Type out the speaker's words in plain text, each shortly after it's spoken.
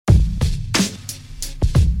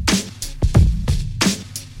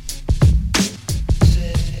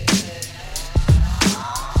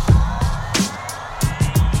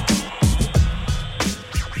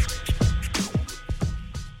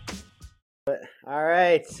All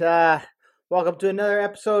right. Welcome to another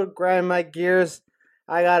episode of Grind My Gears.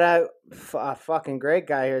 I got a fucking great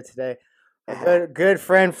guy here today. A good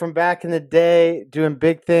friend from back in the day doing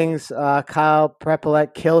big things. Kyle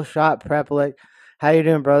Prepelec, Kill Shot Prepelec. How you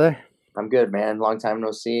doing, brother? I'm good, man. Long time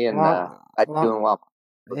no see, and Long, I'm long, doing well.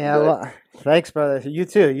 Looking yeah. good. Thanks, brother. You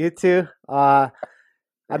too. You too. I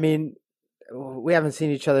mean, we haven't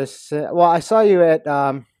seen each other since. Well, I saw you at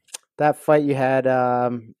that fight you had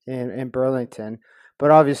in Burlington,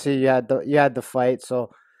 but obviously you had the fight, so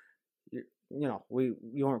you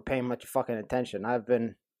weren't paying much fucking attention. I've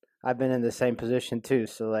been in the same position too.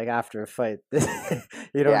 So like after a fight, you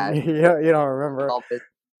don't Yeah, you don't remember. all business.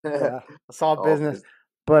 Yeah, it's all all business. business.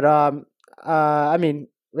 But I mean,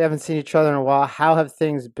 we haven't seen each other in a while. How have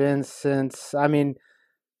things been since? I mean,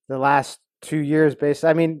 the last 2 years, based.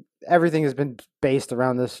 I mean, everything has been based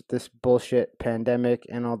around this bullshit pandemic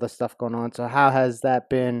and all the stuff going on. So how has that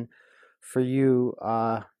been for you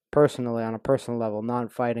personally, on a personal level,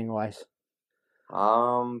 non-fighting wise?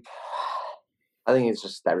 Um, I think it's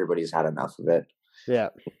just everybody's had enough of it. Yeah.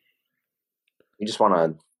 We just want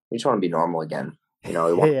to, we just want to be normal again. You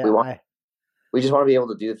know, Yeah, I we just want to be able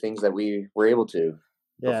to do the things that we were able to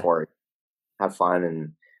yeah. before, have fun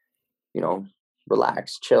and you know,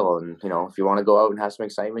 relax, chill, and if you want to go out and have some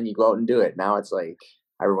excitement, you go out and do it. Now it's like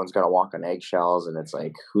everyone's got to walk on eggshells, and it's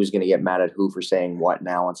like who's going to get mad at who for saying what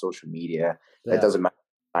now on social media. It Yeah. doesn't matter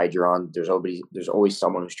what side you're on. There's always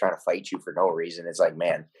someone who's trying to fight you for no reason. It's like,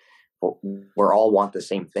 man, we're all want the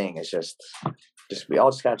same thing. It's just we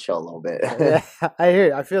all just gotta chill a little bit. Yeah, I hear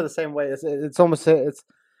you. I feel the same way. It's almost it's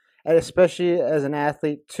and especially as an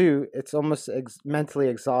athlete too, it's almost mentally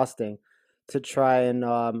exhausting to try and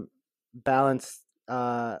balance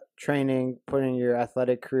training, putting your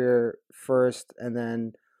athletic career first, and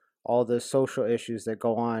then all the social issues that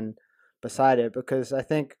go on beside it. Because I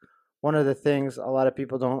think one of the things a lot of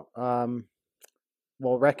people don't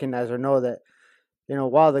recognize or know that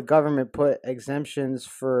while the government put exemptions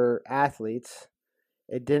for athletes,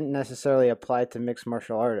 it didn't necessarily apply to mixed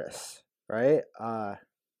martial artists, right?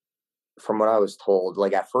 From what I was told,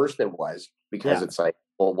 like at first it was because Yeah, it's like,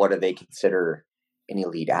 well, what do they consider an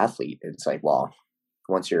elite athlete? It's like, well,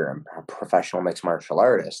 once you're a professional mixed martial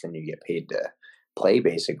artist and you get paid to play,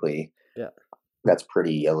 basically, yeah, that's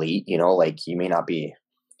pretty elite. Like you may not be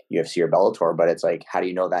UFC or Bellator, but it's like, how do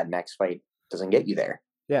you know that next fight doesn't get you there?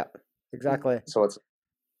 yeah, exactly. So it's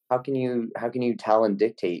how can you tell and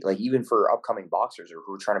dictate, like even for upcoming boxers or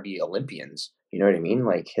who are trying to be Olympians? You know what I mean?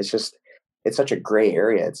 Like it's such a gray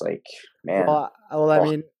area. It's like, man, Well, I oh,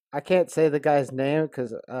 mean, I can't say the guy's name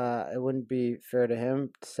because it wouldn't be fair to him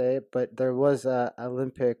to say it. But there was a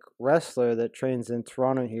Olympic wrestler that trains in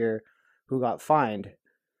Toronto here, who got fined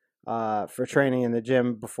for training in the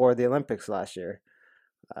gym before the Olympics last year.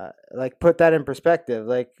 Like, put that in perspective.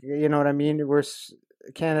 Like, you know what I mean?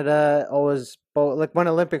 Canada always like when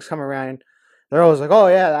Olympics come around, they're always like, oh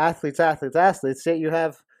yeah, athletes, athletes, athletes. Say you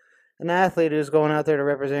have an athlete who's going out there to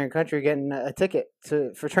represent your country getting a ticket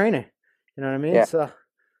for training. You know what I mean? yeah. So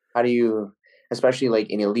How do you, especially like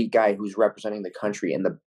an elite guy who's representing the country in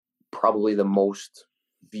the probably the most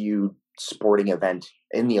viewed sporting event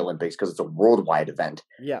in the Olympics because it's a worldwide event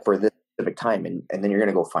yeah, for this specific time, and then you're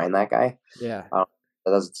gonna go find that guy? yeah. Um,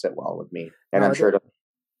 that doesn't sit well with me, and No, I'm sure it doesn't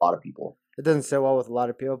with a lot of people. it doesn't sit well with a lot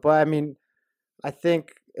of people. But I mean, I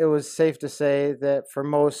think it was safe to say that for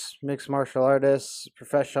most mixed martial artists,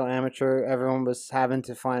 professional, amateur, everyone was having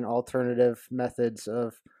to find alternative methods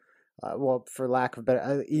of, for lack of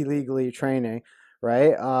better, illegally training,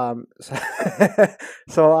 right?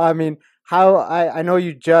 So I mean, how I know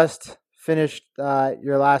you just finished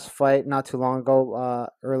your last fight not too long ago,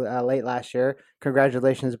 late last year.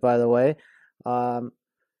 Congratulations, by the way. Um,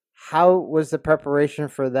 how was the preparation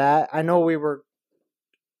for that? I know we were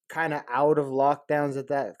kind of out of lockdowns at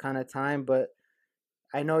that kind of time, but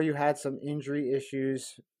I know you had some injury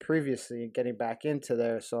issues previously getting back into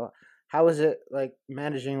there. So how was it like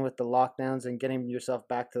managing with the lockdowns and getting yourself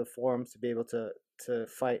back to the forums to be able to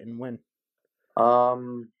fight and win?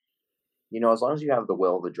 Um, as long as you have the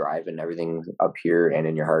will, the drive, and everything up here and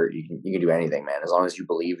in your heart, you can do anything, man. As long as you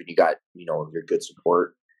believe and you got your good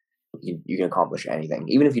support, you can accomplish anything,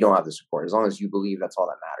 even if you don't have the support. As long as you believe, that's all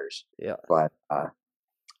that matters. Yeah. But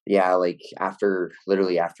yeah, like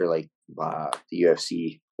literally after like the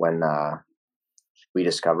UFC, when we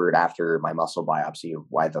discovered after my muscle biopsy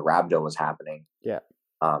why the rhabdo was happening. Yeah.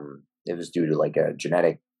 It was due to like a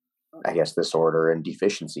genetic, I guess, disorder and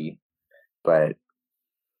deficiency. But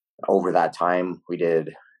over that time, we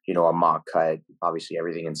did a mock cut. Obviously,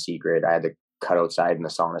 everything in secret. I had to cut outside in a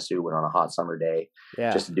sauna suit, went on a hot summer day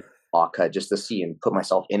Yeah. just to do block cut just to see and put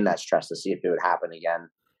myself in that stress to see if it would happen again.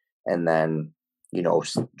 And then,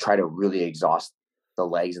 try to really exhaust the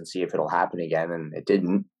legs and see if it'll happen again. And it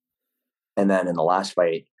didn't. And then in the last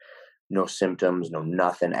fight, no symptoms, no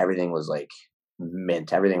nothing. Everything was like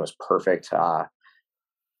mint. Everything was perfect.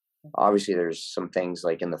 Obviously, there's some things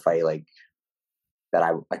like in the fight, like that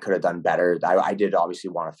I could have done better. I did obviously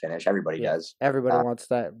want to finish. Everybody Yeah, does. everybody wants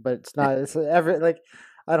that, but it's not. It's every like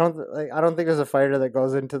I don't think there's a fighter that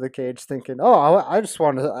goes into the cage thinking, "Oh, I just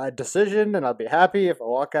want a decision, and I'll be happy if I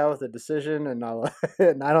walk out with a decision." And I'll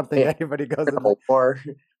and I don't think Hey, anybody goes we're in gonna like, go war.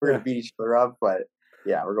 We're yeah, gonna beat each other up, but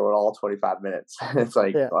yeah, we're going all 25 minutes. It's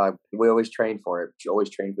like yeah, we always train for it. You always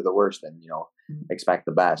train for the worst, and expect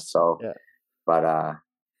the best. So, yeah, but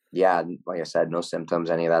yeah, like I said, no symptoms,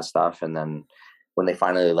 any of that stuff. And then when they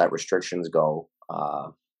finally let restrictions go,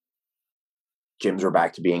 gyms were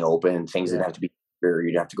back to being open. Things didn't yeah, have to be, or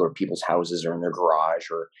you'd have to go to people's houses or in their garage,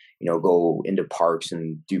 or go into parks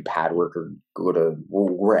and do pad work, or go to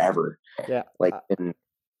wherever. yeah, Like, and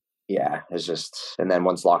yeah, it's just. And then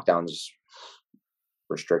once lockdowns,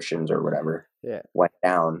 restrictions or whatever yeah. went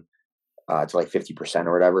down to like 50%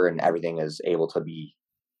 or whatever, and everything is able to be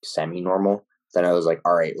semi-normal, then I was like,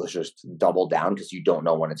 all right, let's just double down, because you don't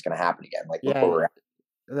know when it's going to happen again. Like, look where Yeah, we're at.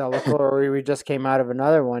 no, look where we just came out of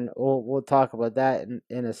another one. We'll talk about that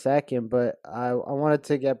in a second. But I wanted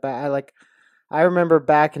to get back. I remember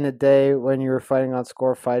back in the day when you were fighting on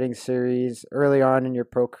Score Fighting Series early on in your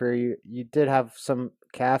pro career. You did have some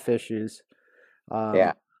calf issues,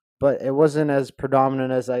 Yeah. but it wasn't as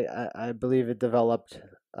predominant as I believe it developed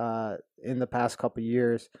in the past couple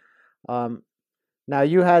years. Um, Now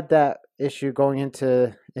you had that issue going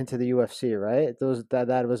into the UFC, right? Those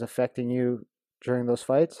that was affecting you during those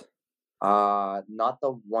fights. Not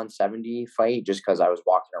the 170 fight, just because I was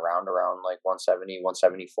walking around like 170,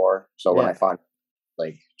 174. So when Yeah, I found,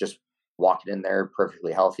 like, just walking in there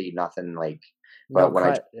perfectly healthy, nothing like. no But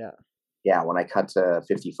cut. Yeah, when I cut to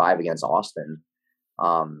 55 against Austin,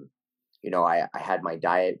 um, I had my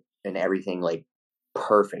diet and everything like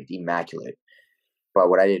perfect, immaculate. But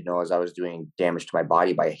what I didn't know is I was doing damage to my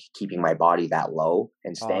body by keeping my body that low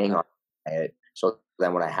and oh, staying okay. on it. So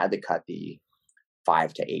then when I had to cut the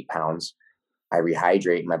 5 to 8 pounds, I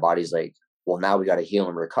rehydrate, and my body's like, well, now we got to heal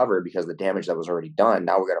and recover, because the damage that was already done,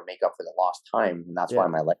 now we're going to make up for the lost time. And that's why Yeah,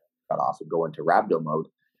 my leg cut off and go into rhabdo mode.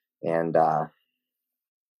 And, uh,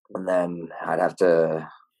 and then I'd have to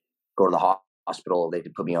go to the hospital. They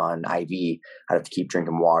could put me on IV. I'd have to keep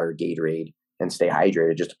drinking water, Gatorade, and stay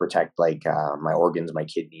hydrated, just to protect like my organs, my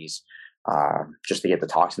kidneys, just to get the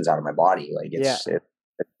toxins out of my body. Like, yeah. it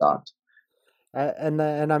sucked. And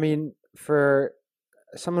I mean, for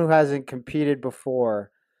someone who hasn't competed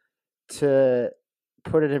before, to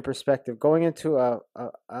put it in perspective, going into a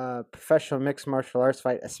professional mixed martial arts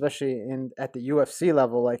fight, especially in at the UFC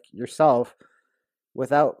level, like yourself,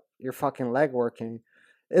 without your fucking leg working,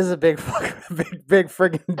 is a big fucking big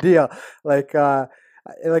friggin' deal. Like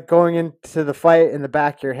like going into the fight in the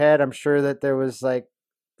back of your head, I'm sure that there was like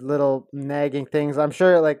little nagging things. I'm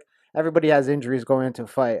sure like everybody has injuries going into a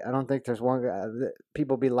fight. I don't think there's one guy.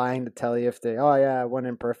 People be lying to tell you if they, oh yeah, I went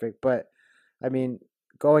in perfect. But I mean,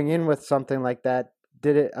 going in with something like that,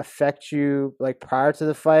 did it affect you like prior to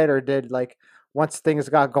the fight, or did like once things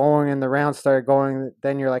got going and the rounds started going,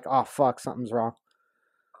 then you're like, oh fuck, something's wrong.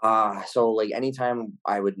 So like anytime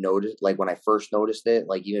I would notice, like when I first noticed it,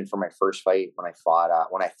 like even for my first fight when I fought,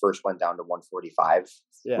 when I first went down to 145,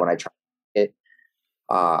 Yeah. when I tried it,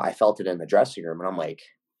 I felt it in the dressing room, and I'm like,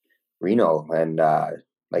 Reno and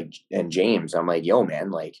and James, I'm like, yo man,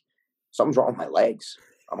 like something's wrong with my legs.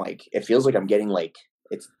 I'm like, it feels like I'm getting like,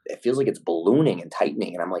 it feels like it's ballooning and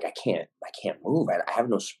tightening, and I'm like, I can't move. I have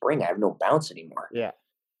no spring. I have no bounce anymore. Yeah.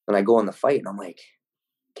 And I go in the fight, and I'm like,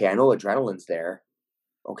 okay, I know adrenaline's there.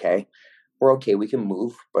 Okay, we're okay. We can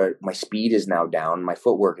move, but my speed is now down. My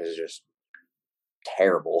footwork is just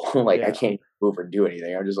terrible. Like, I Yeah. can't move or do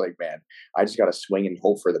anything. I'm just like, man, I just got to swing and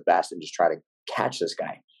hope for the best and just try to catch this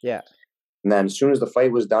guy. Yeah. And then as soon as the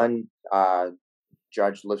fight was done,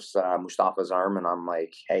 judge lifts Mustafa's arm, and I'm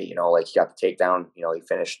like, hey, like, he got the takedown. He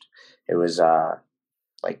finished. It was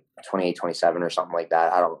like 28-27 or something like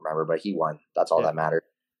that. I don't remember, but he won. That's all Yeah. that mattered.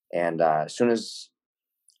 And as soon as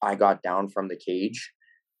I got down from the cage,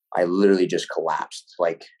 I literally just collapsed.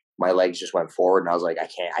 Like, my legs just went forward, and I was like, I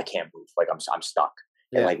can't move. Like, I'm stuck.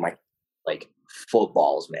 And Yeah. like my, like,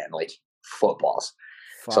 footballs, man, like footballs.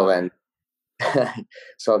 So Fuck. then,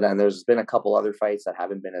 so then there's been a couple other fights that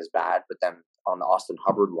haven't been as bad, but then on the Austin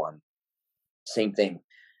Hubbard one, same thing.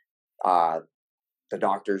 Uh, the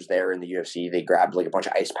doctors there in the UFC, they grabbed like a bunch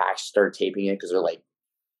of ice packs, started taping it, because they're like,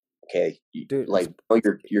 okay, dude. like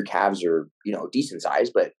your calves are decent size,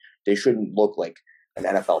 but they shouldn't look like an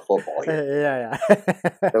NFL football here. Yeah,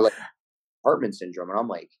 yeah. They're like Hartman syndrome, and I'm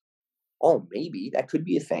like, oh, maybe that could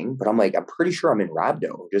be a thing, but I'm like, I'm pretty sure I'm in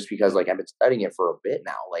rhabdo just because like I've been studying it for a bit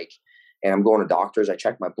now, like, and I'm going to doctors. I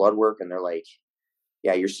check my blood work, and they're like,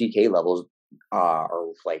 yeah, your CK levels are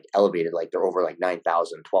like elevated, like they're over like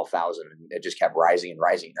 9,000, 12,000, and it just kept rising and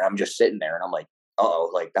rising. And I'm just sitting there, and I'm like, oh,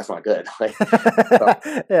 like that's not good. Like,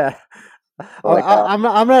 so, Yeah. like, I'm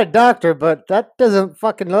not a doctor, but that doesn't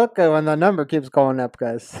fucking look good when the number keeps going up,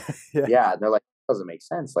 guys. Yeah. yeah, and they're like, it doesn't make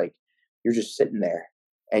sense. Like, you're just sitting there,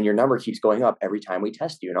 and your number keeps going up every time we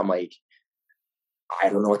test you, and I'm like, I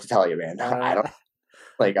don't know what to tell you, man. I don't Uh,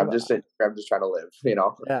 like. I'm well, just sitting. I'm just trying to live.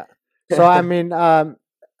 yeah. So I mean,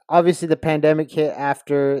 obviously the pandemic hit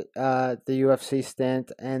after the UFC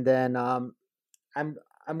stint, and then I'm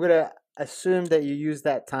I'm gonna assume that you use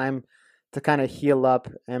that time to kind of heal up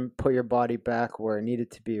and put your body back where it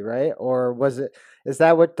needed to be, right? Or is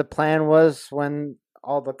that what the plan was when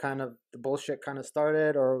all the kind of the bullshit kind of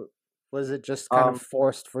started, or was it just kind of um,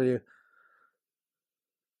 forced for you?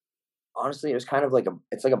 Honestly, it was kind of like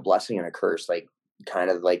it's like a blessing and a curse, like kind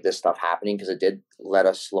of like this stuff happening because it did let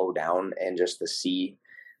us slow down and just to see,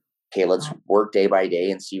 okay, let's work day by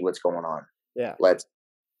day and see what's going on. Yeah. Let's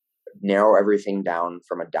narrow everything down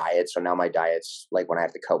from a diet. So now my diet's like when I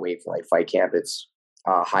have to cut weight for like fight camp, it's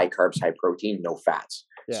high carbs, high protein, no fats,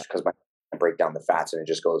 Yeah. because I break down the fats and it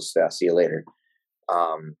just goes, see you later.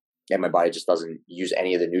 Um, and my body just doesn't use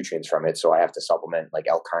any of the nutrients from it, so I have to supplement like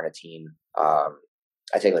L-carnitine.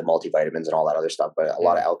 I take like multivitamins and all that other stuff, but a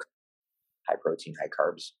lot Yeah. of high protein, high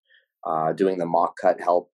carbs. Doing the mock cut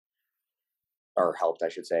helped, I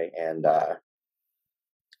should say, and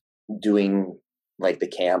doing like the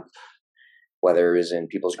camp, whether it was in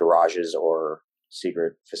people's garages or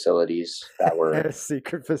secret facilities that were.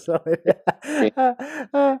 Secret facility.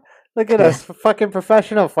 Look at us, fucking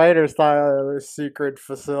professional fighters thought it was secret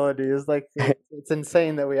facilities. Like it's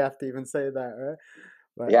insane that we have to even say that, right?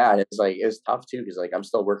 But Yeah, and it's like it was tough too because like I'm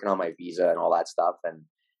still working on my visa and all that stuff, and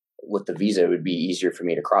with the visa, it would be easier for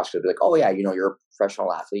me to cross. It'd be like, oh yeah, you're a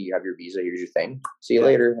professional athlete, you have your visa, here's your thing. See you yeah.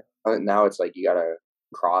 later. Now it's like you gotta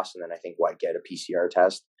cross, and then I think get a PCR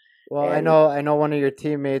test, Well, and I know one of your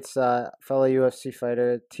teammates, fellow UFC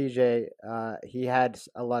fighter TJ. He had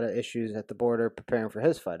a lot of issues at the border preparing for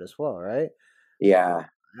his fight as well, right? yeah,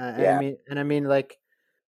 yeah, And I mean, like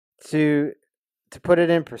to put it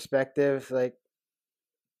in perspective, like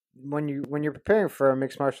when you're preparing for a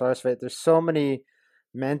mixed martial arts fight, there's so many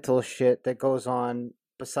mental shit that goes on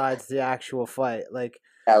besides the actual fight. Like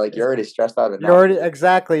yeah. Like you're it's, already stressed out you're enough already because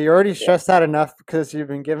exactly you're already yeah, stressed out enough because you've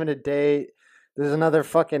been given a date. There's another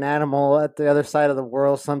fucking animal at the other side of the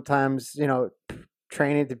world. Sometimes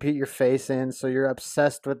training to beat your face in, so you're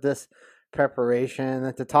obsessed with this preparation.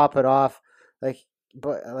 And to top it off, like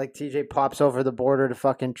like TJ pops over the border to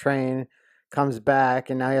fucking train, comes back,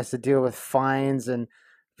 and now he has to deal with fines and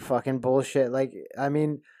fucking bullshit. Like, I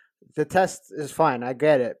mean, the test is fine. I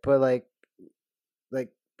get it, but like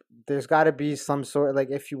there's got to be some sort, like,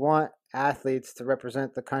 if you want athletes to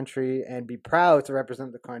represent the country and be proud to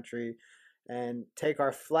represent the country and take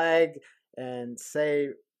our flag and say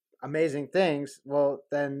amazing things, well,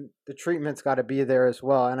 then the treatment's got to be there as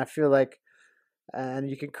well. And I feel like, and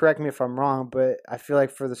you can correct me if I'm wrong, but I feel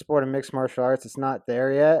like for the sport of mixed martial arts, it's not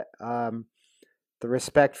there yet. The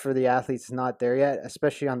respect for the athletes is not there yet,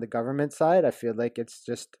 especially on the government side. I feel like it's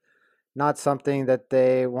just not something that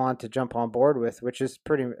they want to jump on board with, which is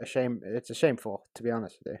pretty a shame. It's a shameful, to be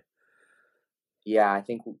honest with you. yeah. I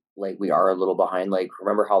think like we are a little behind. Like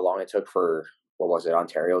remember how long it took for what was it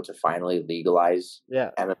Ontario to finally legalize Yeah,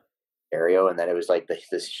 MMA in Ontario, and then it was like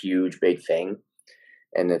this huge big thing.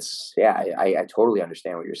 And it's yeah, I totally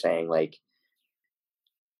understand what you're saying. Like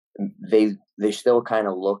they still kind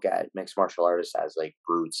of look at mixed martial artists as like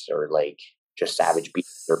brutes or like just savage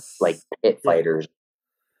beasts or like pit yeah, fighters,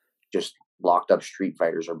 just locked up street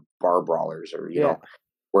fighters or bar brawlers or yeah.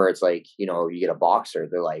 where it's like you get a boxer,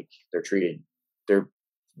 they're treated, they're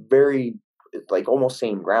very like almost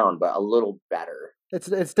same ground but a little better.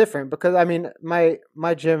 It's different because I mean my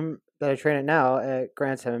gym that I train at now at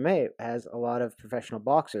Grants MMA has a lot of professional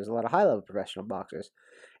boxers, a lot of high level professional boxers,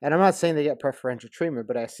 and I'm not saying they get preferential treatment,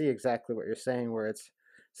 but I see exactly what you're saying where it's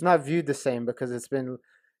not viewed the same because it's been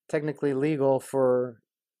technically legal for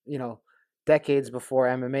you know decades before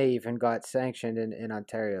MMA even got sanctioned in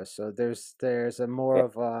Ontario. So there's a more Yeah,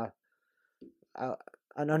 of a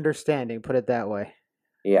an understanding, put it that way.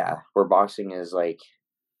 yeah, where boxing is like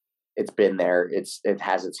it's been there, it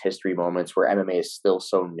has its history moments where MMA is still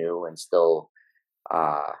so new and still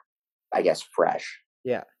uh I guess fresh.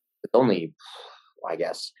 Yeah. it's only, I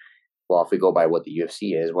guess, well, if we go by what the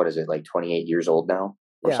UFC is, what is it, like 28 years old now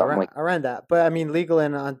or Yeah, something like around that. But I mean, legal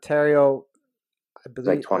in Ontario, I it's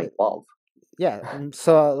like believe. 2012. Yeah,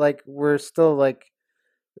 so like we're still like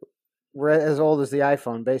we're as old as the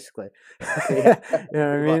iPhone, basically. You Yeah, know what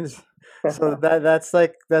I pretty mean? much. So that's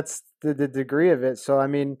like that's the degree of it. So I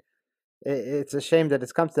mean, it's a shame that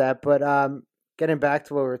it's come to that. But getting back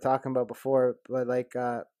to what we were talking about before, but like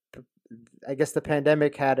p- I guess the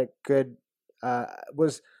pandemic had a good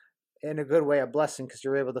was in a good way a blessing because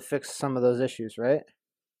you're able to fix some of those issues, right?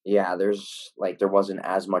 Yeah, there wasn't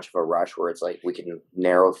as much of a rush where it's like we can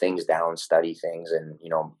narrow things down, study things, and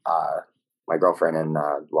my girlfriend and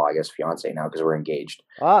well, I guess fiance now because we're engaged.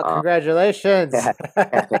 Oh, Um, congratulations!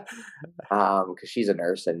 because she's a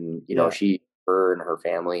nurse, and Yeah. her and her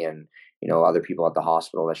family, and other people at the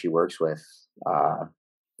hospital that she works with,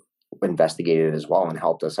 investigated as well and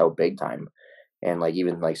helped us out big time. And like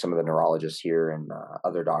even like some of the neurologists here and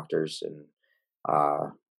other doctors and uh,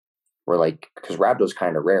 were like, because rhabdo's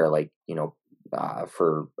kind of rare, like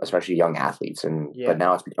for especially young athletes, and but Yeah.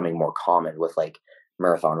 now it's becoming more common with like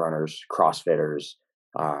marathon runners, CrossFitters,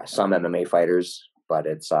 some MMA fighters, but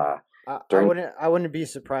it's during I wouldn't be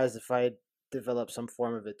surprised if I developed some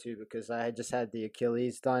form of it too because I had just had the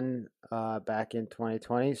Achilles done back in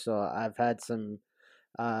 2020. So I've had some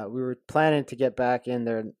we were planning to get back in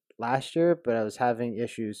there last year, but I was having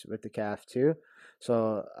issues with the calf too.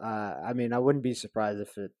 So I mean I wouldn't be surprised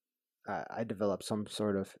if it I developed some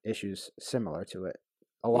sort of issues similar to it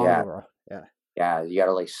along the yeah. road. Yeah. Yeah, you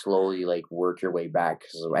gotta like slowly like work your way back.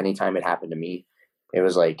 Because anytime it happened to me, it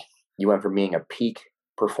was like you went from being a peak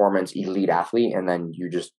performance elite athlete, and then you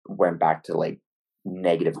just went back to like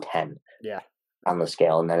 -10 Yeah. on the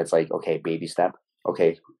scale. And then it's like, okay, baby step.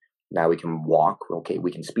 Okay, now we can walk. Okay,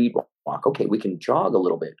 we can speed walk. Okay, we can jog a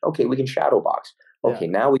little bit. Okay, we can shadow box. Yeah. Okay,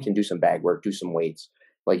 now we can do some bag work, do some weights.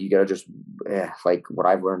 Like you gotta just, like what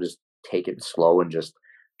I've learned is take it slow and just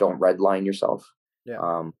don't redline yourself. Yeah.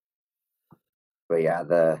 Um, but yeah,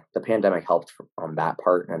 the pandemic helped on that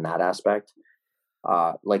part and that aspect.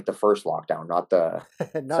 Like the first lockdown, not the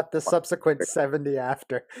second Not the one. subsequent 70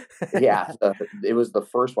 after. Yeah, it was the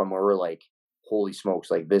first one where we're like, holy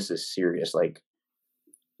smokes, like this is serious. Like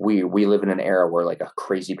we live in an era where like a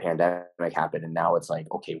crazy pandemic happened, and now it's like,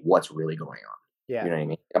 okay, what's really going on? You Yeah. know what I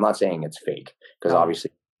mean? I'm not saying it's fake because No, no.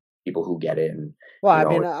 obviously people who get it and Well, you I know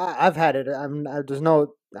mean, I've had it. There's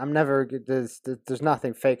no, I'm never, there's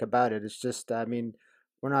nothing fake about it. It's just, I mean,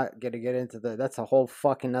 we're not going to get into that's a whole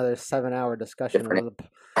fucking other 7 hour discussion different.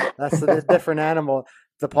 of that's a different animal,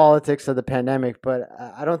 the politics of the pandemic. But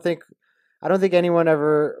I don't think anyone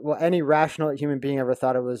ever, well, any rational human being ever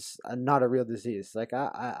thought it was not a real disease. Like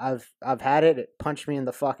I've had it. It punched me in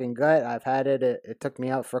the fucking gut. I've had it. It took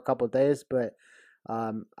me out for a couple of days, but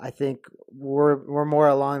I think we're more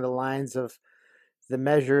along the lines of the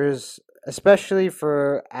measures, especially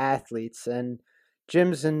for athletes and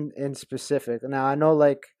gyms in specific. Now I know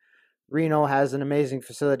like Reno has an amazing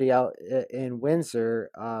facility out in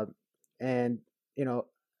Windsor, and you know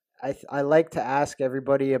I like to ask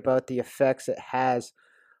everybody about the effects it has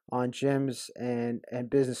on gyms and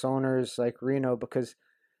business owners like Reno because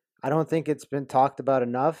I don't think it's been talked about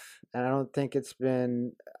enough, and I don't think it's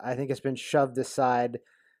been. I think it's been shoved aside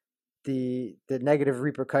the negative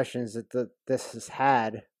repercussions that this has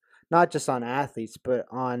had, not just on athletes, but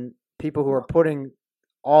on people who are putting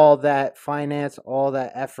all that finance, all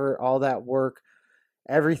that effort, all that work,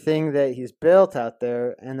 everything that he's built out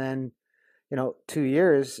there, and then 2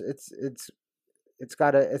 years, it's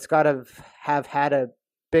gotta have had a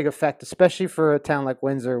big effect, especially for a town like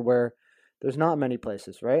Windsor where there's not many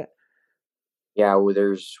places, right? Yeah,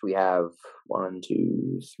 we have one,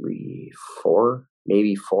 two, three, four,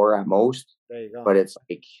 maybe four at most. There you go. But it's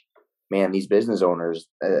like, man, these business owners,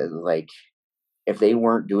 like, if they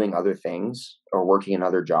weren't doing other things or working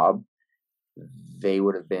another job, they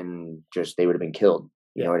would have been killed.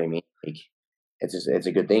 You know Yeah, what I mean? Like, it's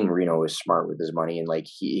a good thing Reno is smart with his money, and like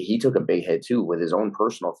he took a big hit too with his own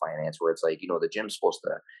personal finance, where it's like the gym's supposed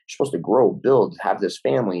to grow, build, have this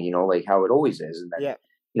family, like how it always is, and then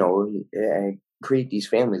yeah. create these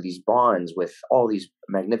families, these bonds with all these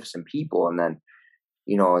magnificent people, and then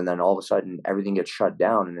all of a sudden everything gets shut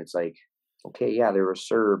down, and it's like, okay, yeah, there was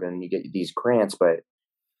CERB and you get these grants, but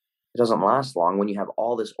it doesn't last long when you have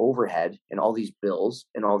all this overhead and all these bills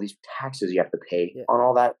and all these taxes you have to pay Yeah. on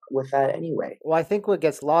all that with that anyway. Well, I think what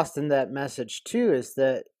gets lost in that message too is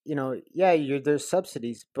that, yeah, there's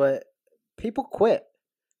subsidies, but people quit,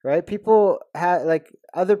 right? People have like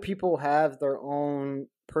other people have their own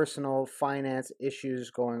personal finance issues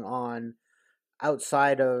going on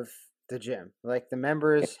outside of the gym. Like the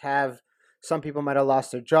members have, some people might have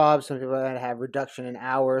lost their jobs, some people might have reduction in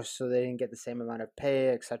hours, so they didn't get the same amount of pay,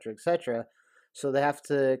 et cetera, et cetera. So they have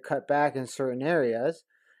to cut back in certain areas.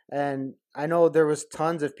 And I know there was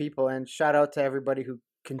tons of people, and shout out to everybody who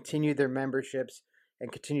continued their memberships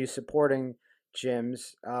and continue supporting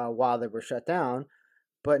gyms while they were shut down,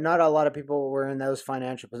 but not a lot of people were in those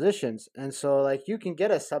financial positions. And so like you can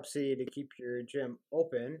get a subsidy to keep your gym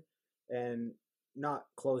open and not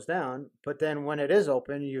close down, but then when it is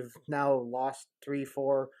open, you've now lost 3,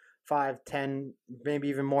 4, 5, 10, maybe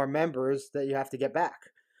even more members that you have to get back,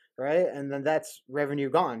 right? And then that's revenue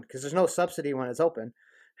gone because there's no subsidy when it's open.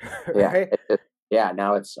 Yeah. Right. Yeah.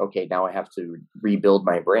 Now it's okay. Now I have to rebuild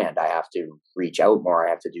my brand. I have to reach out more. I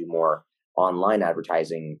have to do more online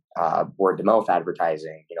advertising, word of mouth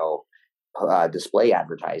advertising, display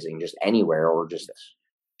advertising, just anywhere, or just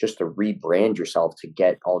to rebrand yourself to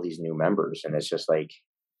get all these new members. And it's just like,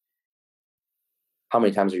 how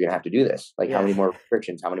many times are you gonna have to do this? Like, how Yeah. many more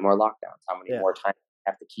restrictions? How many more lockdowns? How many Yeah. more times you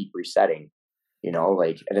have to keep resetting?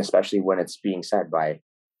 Like, and especially when it's being said by,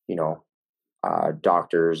 you know,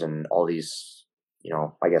 doctors and all these,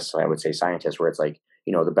 I guess I would say scientists, where it's like,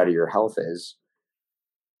 the better your health is,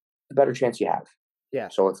 the better chance you have. Yeah.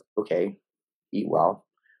 So it's okay, eat well,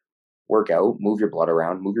 work out, move your blood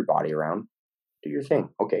around, move your body around, do your thing.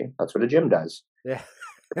 Okay, that's what a gym does. Yeah.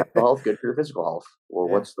 Mental health, good for your physical health. Well,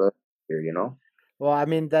 Yeah. what's the here? Well, I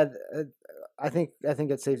mean that I think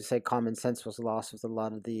it's safe to say common sense was lost with a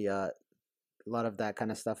lot of that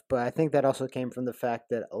kind of stuff. But I think that also came from the fact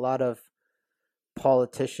that a lot of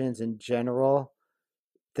politicians in general,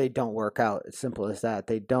 they don't work out. It's simple as that.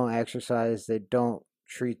 They don't exercise. They don't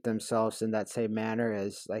treat themselves in that same manner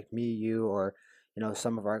as like me, you, or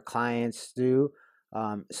some of our clients do.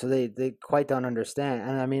 So they quite don't understand.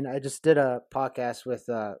 And I mean, I just did a podcast with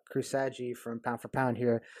Chris Sadji from Pound for Pound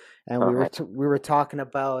here, and Okay. we were talking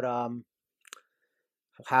about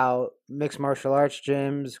how mixed martial arts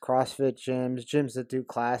gyms, CrossFit gyms, gyms that do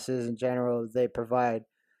classes in general, they provide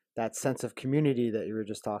that sense of community that you were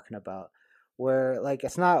just talking about. Where like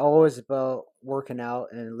it's not always about working out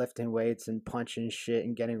and lifting weights and punching shit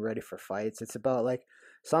and getting ready for fights. It's about like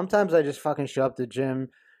sometimes I just fucking show up to the gym,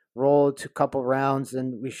 roll to a couple rounds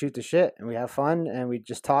and we shoot the shit and we have fun and we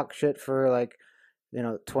just talk shit for like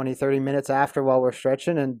 20, 30 minutes after while we're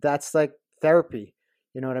stretching, and that's like therapy.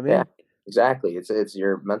 You know what I Yeah, mean? exactly. It's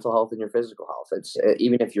your mental health and your physical health. It's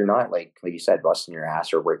even if you're not like you said, busting your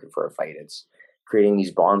ass or working for a fight. It's creating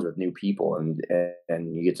these bonds with new people,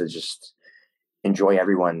 and you get to just enjoy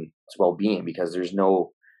everyone's well being because there's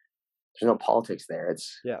no politics there.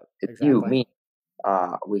 Yeah, It's you, exactly. me.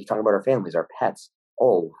 We talk about our families, our pets.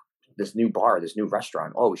 Oh, this new bar, this new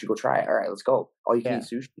restaurant. Oh, we should go try it. All right, let's go. Oh, you can eat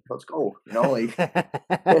Yeah. sushi. Let's go. Like you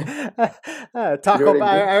know Taco what I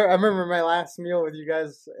Bell. mean? I remember my last meal with you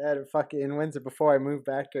guys at fucking in Windsor before I moved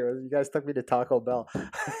back here. You guys took me to Taco Bell.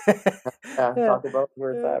 Yeah, Yeah, talk about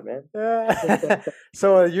where it's yeah, at, man. yeah.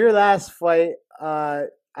 So your last fight,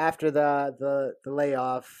 after the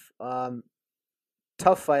layoff,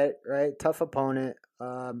 tough fight, right? Tough opponent.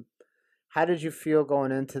 How did you feel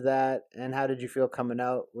going into that, and how did you feel coming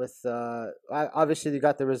out with? Obviously, you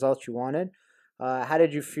got the results you wanted. How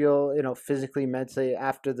did you feel, physically, mentally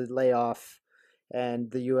after the layoff and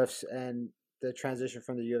the UFC and the transition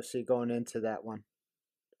from the UFC going into that one?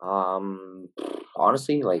 Um,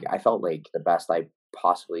 Honestly, like I felt like the best I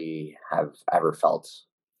possibly have ever felt,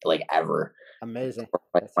 like ever. Amazing.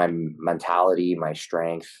 Like That's my mentality, my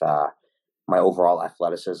strength, my overall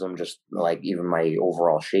athleticism, just like even my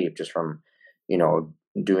overall shape, just from you know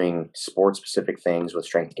doing sport specific things with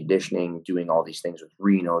strength and conditioning, doing all these things with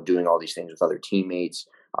Reno, doing all these things with other teammates,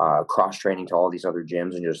 cross training to all these other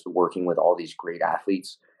gyms, and just working with all these great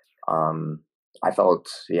athletes. Um, I felt,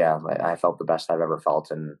 yeah, I felt the best I've ever felt,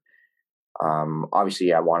 and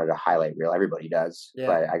obviously I wanted to highlight real. Everybody does, yeah.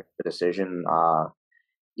 but I got the decision.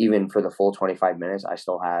 Even for the full 25 minutes, I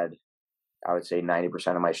still had, I would say,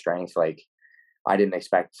 90% of my strength. Like I didn't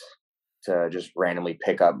expect to just randomly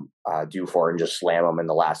pick up Dufour and just slam him in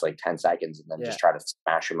the last like 10 seconds and then Yeah. just try to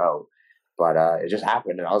smash him out. But it just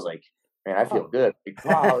happened, and I was like, man, I feel Oh. good. Like,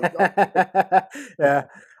 wow. Yeah.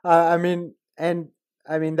 I mean, and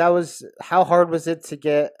I mean that was how hard was it to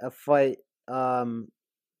get a fight um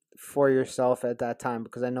for yourself at that time?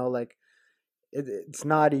 Because I know like it's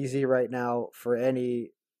not easy right now for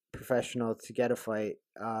any professional to get a fight.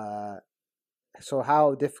 So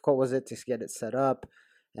how difficult was it to get it set up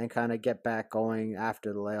and kind of get back going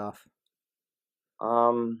after the layoff?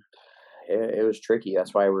 um, it was tricky.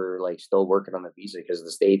 That's why we're like still working on the visa because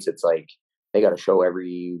the States, it's like they got a show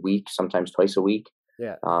every week, sometimes twice a week.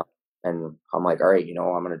 Yeah. And I'm like, all right,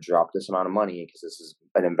 I'm going to drop this amount of money because this is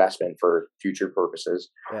an investment for future purposes.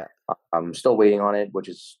 Yeah. I'm still waiting on it, which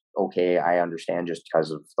is okay. I understand just because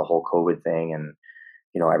of the whole COVID thing and,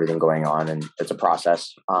 everything going on, and it's a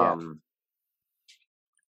process. Yeah.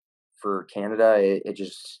 For Canada, it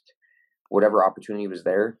just, whatever opportunity was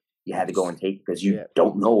there, you had to go and take, because you Yeah.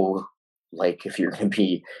 don't know, like, if you're going to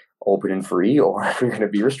be open and free or if you're going to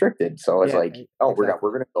be restricted. So it's Yeah. like, oh, we're Exactly.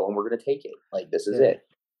 going to go and we're going to take it. Like, this is Yeah.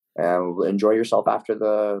 it. Enjoy yourself after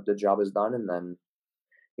the job is done, and then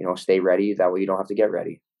stay ready. That way you don't have to get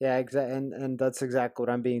ready. Yeah, exactly, and that's exactly what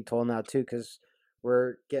I'm being told now too, because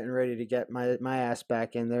we're getting ready to get my ass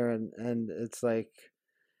back in there, and it's like,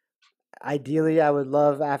 ideally, I would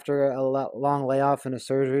love after a long layoff and a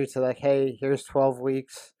surgery to, like, hey, here's 12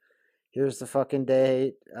 weeks, here's the fucking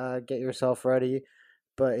date, get yourself ready.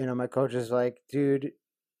 But my coach is like, dude,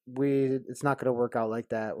 it's not gonna work out like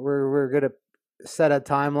that. We're gonna set a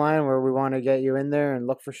timeline where we want to get you in there and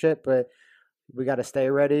look for shit, but we got to stay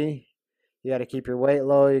ready. You got to keep your weight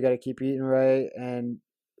low. You got to keep eating right, and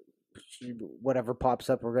whatever pops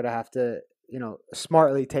up, we're gonna have to,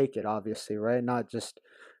 smartly take it. Obviously, right? Not just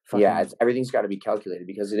Yeah, fucking. everything's got to be calculated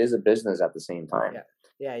because it is a business at the same time. Yeah,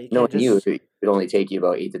 yeah. You Knowing can't you, just. it would only take you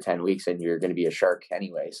about 8 to 10 weeks, and you're going to be a shark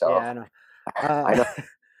anyway. So Yeah, I know. I know.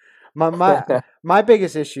 My my my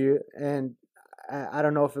biggest issue, and I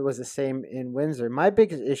don't know if it was the same in Windsor. My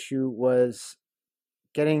biggest issue was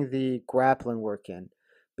getting the grappling work in,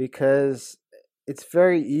 because it's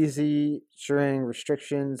very easy during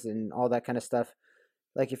restrictions and all that kind of stuff.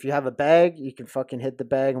 Like, if you have a bag, you can fucking hit the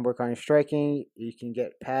bag and work on your striking. You can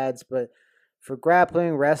get pads, but for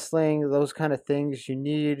grappling, wrestling, those kind of things, you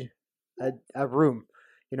need a room.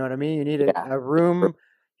 You know what I mean? You need Yeah, a room.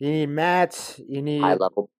 You need mats. You high need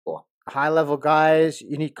level people. high level guys.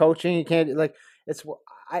 You need coaching. You can't, like, it's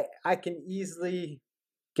I can easily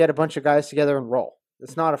get a bunch of guys together and roll.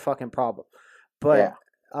 It's not a fucking problem. But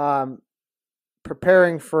Yeah. um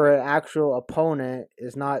preparing for an actual opponent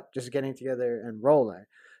is not just getting together and rolling.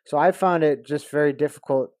 So I found it just very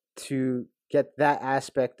difficult to get that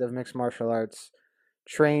aspect of mixed martial arts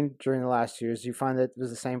trained during the last years. Do you find that it was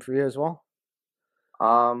the same for you as well?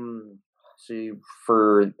 Um. See,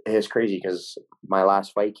 it's crazy because my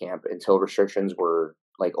last fight camp, until restrictions were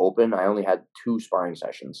like open, I only had 2 sparring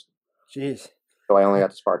sessions. Jeez. So I only got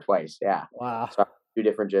to spar twice. Yeah. Wow. So 2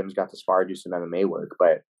 different gyms, got to spar, do some MMA work.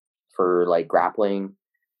 But for like grappling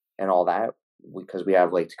and all that, because we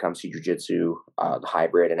have like Tecumseh Jiu Jitsu, the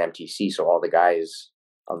hybrid, and MTC. So all the guys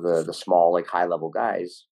of the small, like high level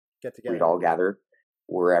guys, Get we'd together. all gather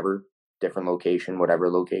wherever, different location, whatever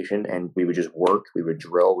location, and we would just work. We would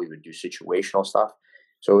drill. We would do situational stuff.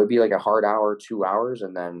 So it'd be like a hard hour, 2 hours,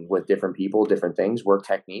 and then with different people, different things, work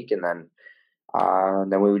technique, and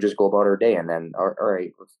then we would just go about our day. And then, all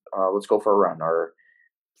right, let's go for a run or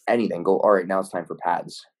anything. Go. All right, now it's time for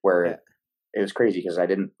pads. Where Yeah. it was crazy because I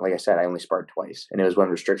didn't, like I said, I only sparred twice, and it was when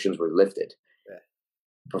restrictions were lifted. Yeah.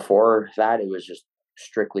 Before that, it was just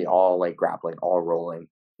strictly all like grappling, all rolling.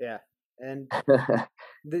 Yeah. And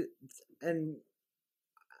the and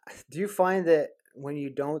do you find that when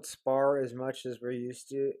you don't spar as much as we're used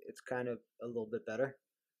to, it's kind of a little bit better?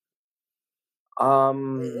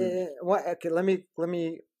 um, What? Okay, let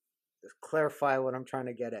me clarify what I'm trying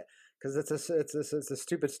to get at, because it's a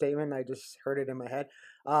stupid statement. I just heard it in my head.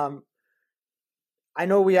 Um, I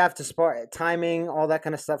know we have to spar. Timing, all that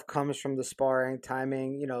kind of stuff comes from the sparring.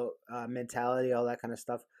 Timing, mentality, all that kind of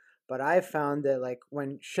stuff. But I found that, like,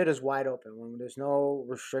 when shit is wide open, when there's no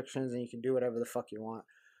restrictions and you can do whatever the fuck you want,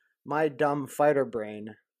 my dumb fighter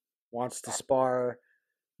brain wants to spar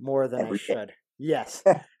more than I every day. should. Yes,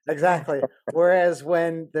 exactly. Whereas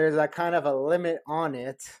when there's a kind of a limit on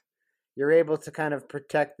it, you're able to kind of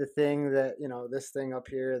protect the thing that, this thing up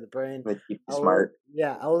here, the brain, They keep you smart.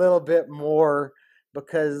 yeah, a little bit more,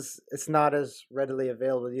 because it's not as readily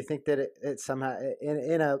available. Do you think that it somehow,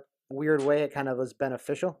 in a weird way, it kind of was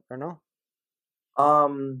beneficial, or no?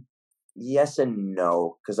 Um, yes and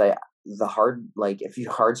no, because the hard, like, if you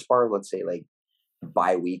hard spar, let's say like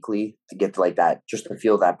bi-weekly, to get to like that, just to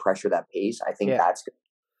feel that pressure, that pace, I think Yeah, that's,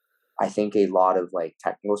 I think a lot of like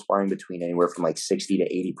technical sparring between anywhere from like 60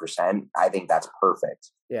 to 80%, I think that's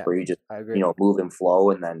perfect, yeah, where you just, I agree. move and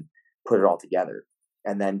flow and then put it all together,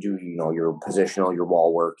 and then do, your positional, your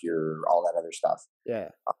wall work, your all that other stuff. Yeah,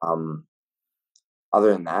 Um,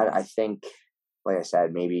 Other than that, I think, like I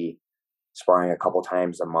said, maybe sparring a couple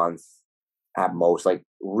times a month at most, like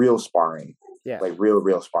real sparring, yeah, like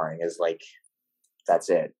real sparring is like, that's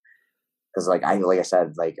it. Because like I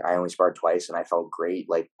said, like I only sparred twice and I felt great.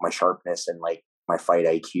 Like my sharpness and like my fight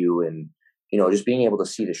IQ and just being able to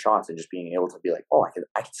see the shots and just being able to be like, oh,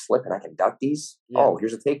 I can slip and I can duck these. Yeah. Oh,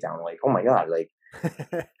 here's a takedown. Like, oh my god, like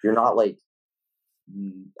you're not like,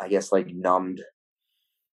 I guess like numbed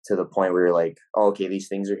to the point where you're like, oh, okay, these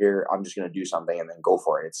things are here. I'm just gonna do something and then go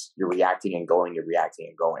for it. It's you're reacting and going. You're reacting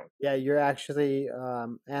and going. Yeah, you're actually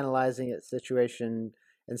analyzing a situation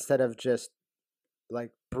instead of just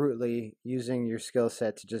like brutally using your skill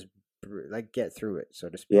set to just like get through it, so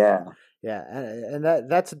to speak. Yeah, Yeah, and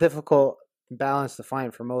that's a difficult balance to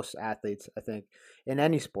find for most athletes, I think, in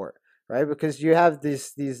any sport, right? Because you have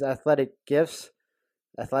these athletic gifts,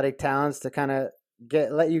 athletic talents to kind of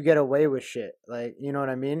let you get away with shit. Like, you know what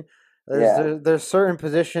I mean? yeah, There's certain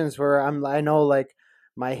positions where I know like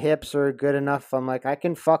my hips are good enough. I'm like I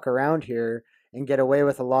can fuck around here and get away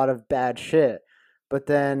with a lot of bad shit. But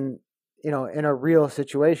then, in a real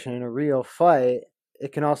situation, in a real fight,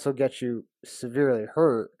 it can also get you severely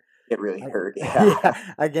hurt. it really Like, hurt. Yeah,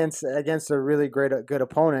 yeah, against a really good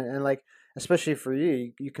opponent, and like especially for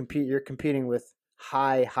you compete. You're competing with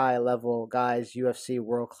high level guys, UFC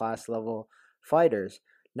world class level fighters.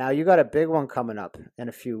 Now you got a big one coming up in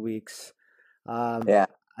a few weeks, um, yeah.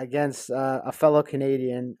 against a fellow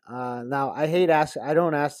Canadian. Now I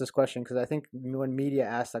don't ask this question because I think when media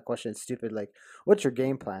asks that question, it's stupid. Like, what's your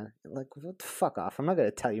game plan? Like, what the fuck off? I'm not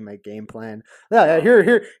gonna tell you my game plan. Yeah,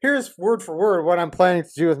 No. here's word for word what I'm planning to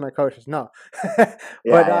do with my coaches. No, but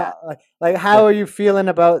Yeah, yeah. like, how are you feeling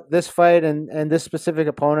about this fight and this specific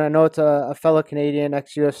opponent? I know it's a fellow Canadian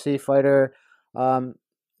ex UFC fighter. Um,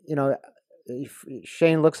 you know,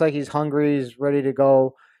 Shane looks like he's hungry. He's ready to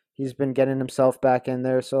go. He's been getting himself back in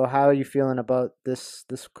there. So how are you feeling about this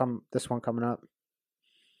one coming up?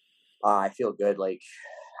 I feel good. Like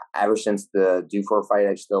ever since the Dufour fight,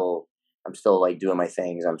 I'm still like doing my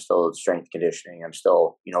things. I'm still strength conditioning. I'm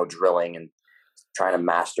still drilling and trying to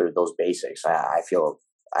master those basics. I feel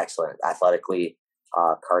excellent athletically,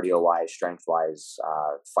 cardio wise, strength wise,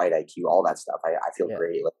 fight IQ, all that stuff. I feel Yeah,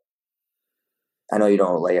 great. Like, I know you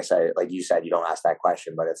don't, like I said, like you said, you don't ask that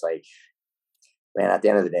question, but it's like, man, at the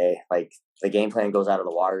end of the day, like the game plan goes out of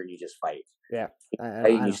the water and you just fight. yeah, Fight and I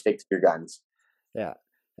you know. stick to your guns. Yeah,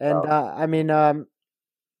 and So I mean,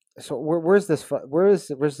 so where's this fight? Where's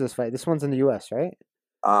this fight? This one's in the U.S., right?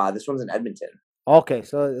 this one's in Edmonton. Okay,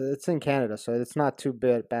 so it's in Canada, so it's not too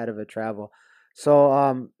bad of a travel.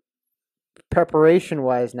 So preparation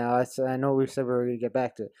wise, now I know we said we were gonna get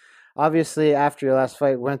back to it. Obviously, after your last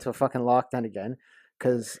fight, we went to a fucking lockdown again,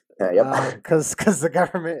 because Yep. because the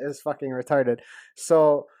government is fucking retarded.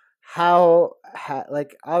 So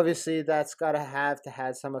like obviously that's gotta have to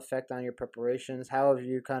had some effect on your preparations. How have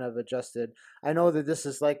you kind of adjusted? I know that this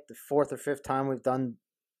is like the fourth or fifth time we've done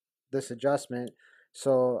this adjustment.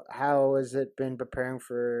 So how has it been preparing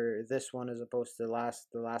for this one as opposed to the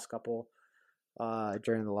last couple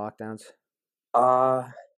during the lockdowns? Uh,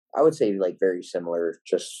 I would say like very similar.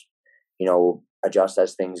 Just adjust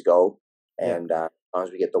as things go, Yeah. and as long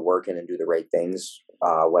as we get the work in and do the right things,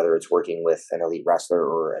 whether it's working with an elite wrestler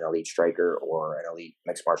or an elite striker or an elite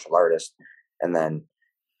mixed martial artist, and then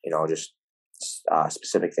just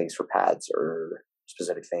specific things for pads or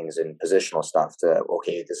specific things in positional stuff. To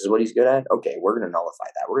okay, this is what he's good at. Okay, we're gonna nullify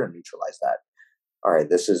that. We're gonna neutralize that. All right,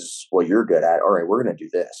 this is what you're good at. All right, we're gonna do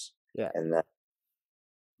this, Yeah. and then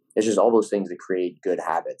it's just all those things that create good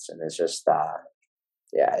habits, and it's just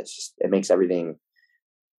yeah, it makes everything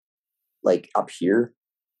like up here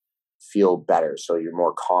feel better. So you're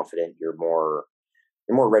more confident, you're more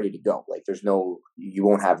ready to go. Like you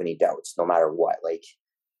won't have any doubts no matter what. Like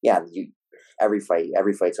yeah, you every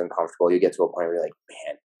fight's uncomfortable. You get to a point where you're like,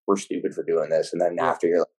 man, we're stupid for doing this, and then Yeah. after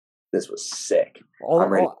you're like, this was sick. All,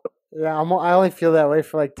 I'm ready. all, yeah, I only feel that way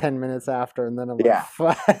for like 10 minutes after, and then I'm like, Yeah,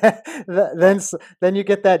 fuck. Then you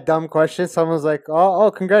get that dumb question. Someone's like, oh,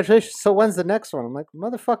 congratulations. So when's the next one? I'm like,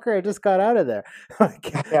 motherfucker, I just got out of there.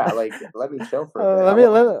 Like, yeah. Like let me chill for a bit.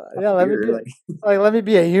 let me Here, be like like, let me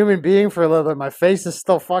be a human being for a little bit. My face is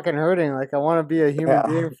still fucking hurting. Like, I want to be a human yeah,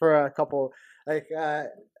 being for a couple. Like,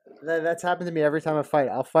 that's happened to me every time I fight.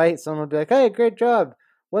 I'll fight. Someone will be like, hey, great job.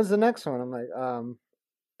 When's the next one? I'm like,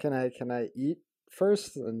 can I eat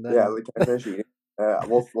first and yeah. then Like can I finish eating?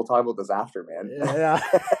 We'll talk about this after, man. yeah.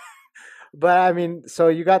 But I mean, so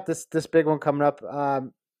you got this big one coming up.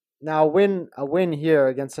 Now a win here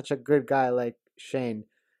against such a good guy like Shane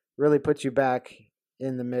really puts you back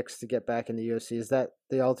in the mix to get back in the UFC. Is that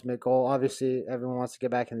the ultimate goal? Obviously, everyone wants to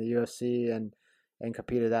get back in the UFC and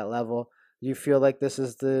compete at that level. Do you feel like this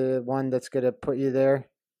is the one that's gonna put you there?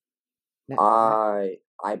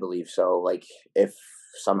 I believe so. Like if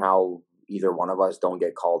somehow either one of us don't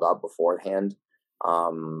get called up beforehand,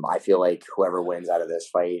 I feel like whoever wins out of this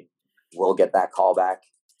fight will get that call back.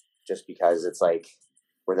 just because it's like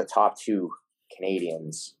we're the top two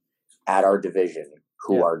Canadians at our division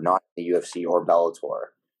who Yeah, are not in the UFC or Bellator,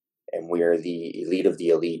 and we are the elite of the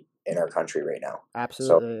elite in our country right now. So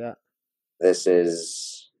absolutely. Yeah. this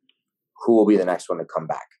is who will be the next one to come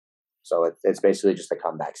back. So it's basically just a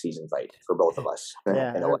comeback season fight for both of us in a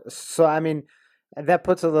Yeah. way. So I mean, that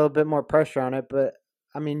puts a little bit more pressure on it, but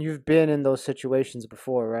I mean, you've been in those situations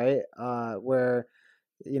before, right? Where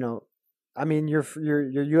you know, I mean, your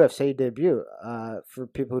UFC debut. For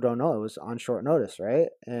people who don't know, it was on short notice, right?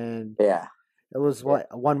 And Yeah, it was yeah, what,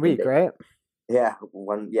 one one week, day. right? Yeah,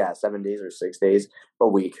 7 days or 6 days, a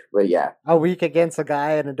week. But yeah, A week against a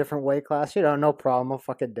guy in a different weight class. No problem. I'll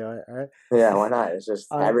fucking do it. All right. yeah, why not? It's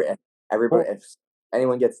just Um. everybody. Well, If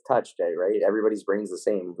anyone gets touched, right? Everybody's brain's the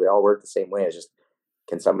same. We all work the same way. It's just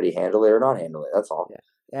can somebody handle it or not handle it? That's all. yeah.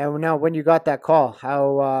 And now, when you got that call,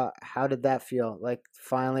 how did that feel? Like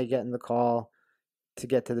finally getting the call to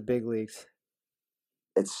get to the big leagues.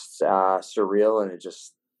 It's surreal, and it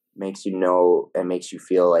just makes you know and makes you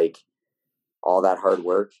feel like all that hard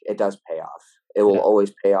work, it does pay off. It will Yeah.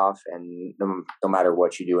 always pay off, and no matter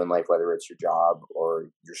what you do in life, whether it's your job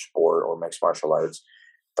or your sport or mixed martial arts,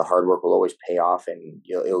 the hard work will always pay off, and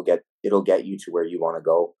it'll get you to where you want to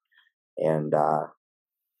go. And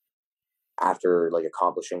after like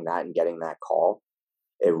accomplishing that and getting that call,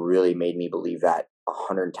 it really made me believe that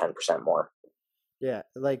 110% more. Yeah,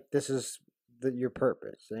 like this is your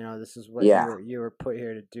purpose. This is what Yeah. you were put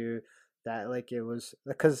here to do. That like it was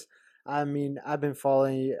because I mean I've been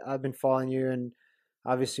following you. I've been following you, and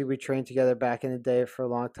obviously we trained together back in the day for a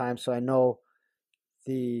long time. So I know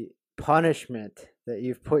the punishment that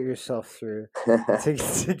you've put yourself through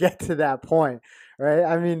to get to that point, right?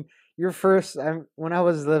 I mean, your first. When I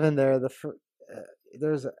was living there,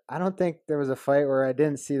 there's I don't think there was a fight where I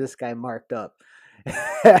didn't see this guy marked up.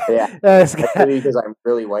 Yeah. This That's guy, maybe because I'm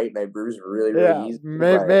really white and I bruise really, really yeah, easy.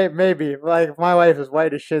 But maybe. Like my wife is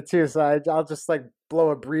white as shit too, so I'll just like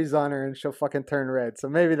blow a breeze on her and she'll fucking turn red. So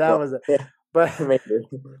maybe that well, was it. yeah, But maybe.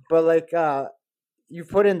 like you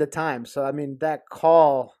put in the time. So I mean that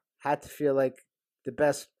call had to feel like the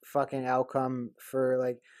best fucking outcome for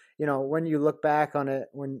like, when you look back on it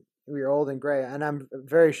when you're old and gray, and I'm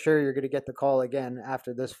very sure you're gonna get the call again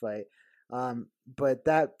after this fight. But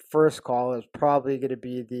that first call is probably gonna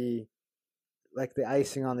be the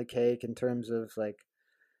icing on the cake in terms of like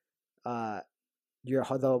uh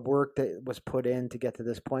the work that was put in to get to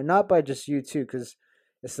this point, not by just you too, because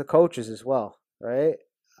it's the coaches as well, right?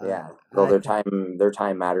 Yeah, though I think their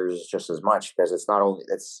time matters just as much because it's not only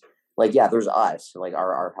it's like yeah, there's us like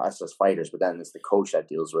our us as fighters, but then it's the coach that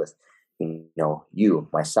deals with you,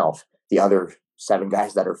 myself, the other seven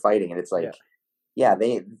guys that are fighting, and it's yeah, like yeah,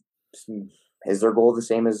 they is their goal the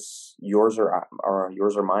same as yours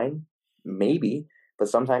or mine? Maybe, but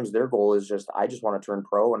sometimes their goal is just I just want to turn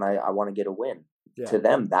pro and I want to get a win. yeah, To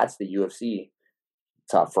them, that's the UFC.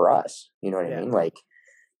 Tough for us, you know what I yeah, mean? Like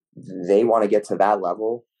they want to get to that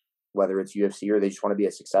level, whether it's UFC or they just want to be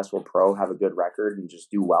a successful pro, have a good record, and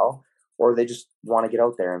just do well, or they just want to get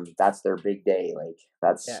out there and that's their big day. Like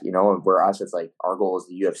that's yeah. where us, it's like our goal is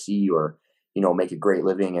the UFC or make a great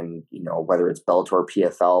living and whether it's Bellator,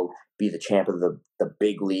 PFL, be the champ of the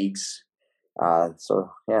big leagues. So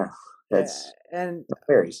yeah, Yeah, that's and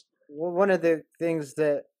varies. one of the things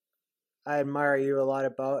that I admire you a lot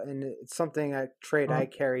about, and it's something a trait I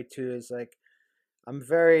carry too, is like I'm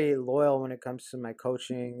very loyal when it comes to my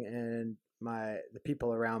coaching and the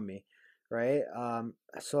people around me, right?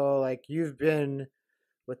 So like you've been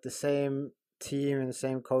with the same team and the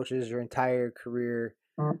same coaches your entire career.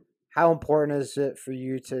 How important is it for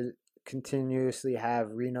you to continuously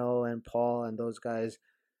have Reno and Paul and those guys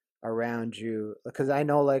around you? Because I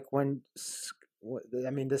know like I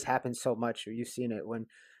mean this happens so much. You've seen it when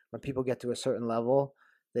people get to a certain level,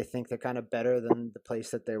 they think they're kind of better than the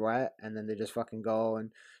place that they were at, and then they just fucking go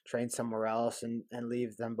and train somewhere else and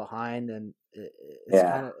leave them behind. And it's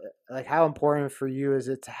Yeah. kind of like, how important for you is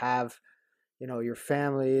it to have your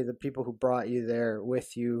family, the people who brought you there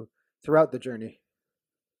with you throughout the journey?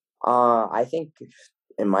 I think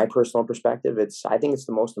in my personal perspective, I think it's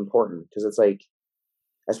the most important because it's like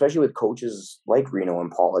especially with coaches like Reno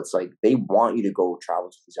and Paul, it's like they want you to go travel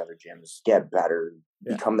to these other gyms, get better,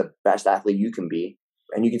 Yeah, become the best athlete you can be,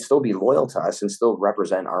 and you can still be loyal to us and still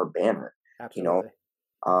represent our banner, you know.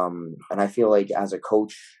 absolutely. And I feel like as a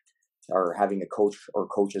coach or having a coach or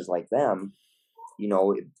coaches like them,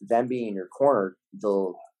 them being in your corner,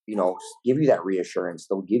 they'll give you that reassurance.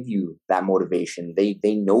 They'll give you that motivation. They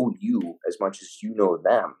know you as much as you know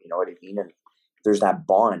them. You know what I mean? And there's that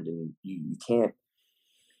bond, and you can't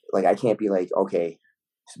like I can't be like, okay,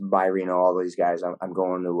 by Reno, all these guys. I'm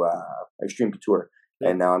going to Extreme Couture, Yeah.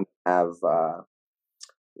 and now I'm gonna have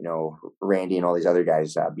Randy and all these other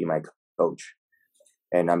guys be my coach,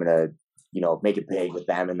 and I'm gonna make it big with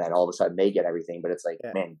them, and then all of a sudden they get everything. But it's like,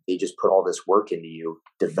 Yeah. man, they just put all this work into you,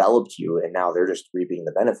 developed you, and now they're just reaping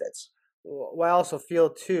the benefits. What I also feel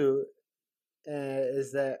too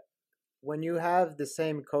is that when you have the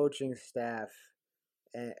same coaching staff,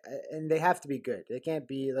 and they have to be good. They can't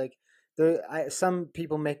be like there. Some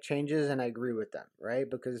people make changes, and I agree with them, right?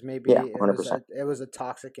 Because maybe Yeah, it was 100%. a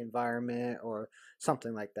toxic environment or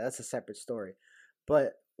something like that. That's a separate story.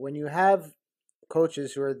 But when you have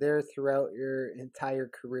coaches who are there throughout your entire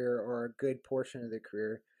career or a good portion of the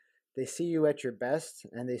career, they see you at your best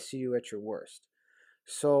and they see you at your worst.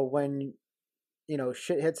 So when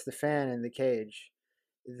shit hits the fan in the cage,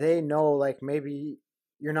 they know like maybe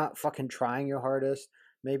you're not fucking trying your hardest.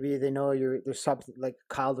 Maybe they know there's something like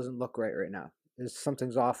Kyle doesn't look right now. There's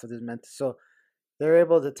something's off with his mental. So they're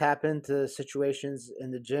able to tap into situations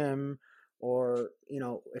in the gym, or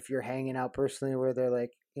if you're hanging out personally, where they're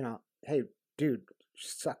like, hey, dude,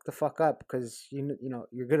 suck the fuck up because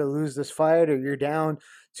you're gonna lose this fight or you're down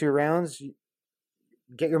 2 rounds.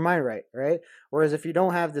 Get your mind right, right? Whereas if you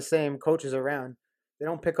don't have the same coaches around, they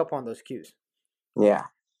don't pick up on those cues. Yeah,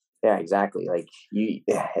 yeah, exactly. Like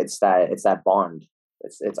it's that bond.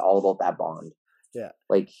 It's all about that bond. Yeah.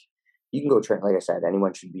 Like you can go train. Like I said,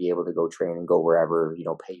 anyone should be able to go train and go wherever,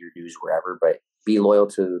 pay your dues wherever, but be loyal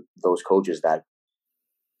to those coaches that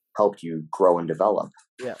helped you grow and develop.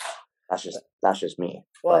 Yeah. That's just me.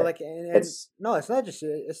 Well, But like, and it's no, it's not just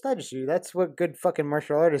you. It's not just you. That's what good fucking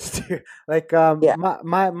martial artists do. Like, yeah,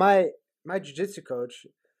 my jujitsu coach,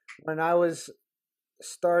 when I was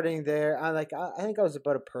starting there, I think I was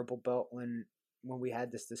about a purple belt when we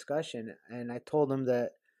had this discussion, and I told him that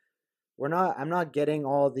I'm not getting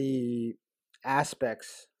all the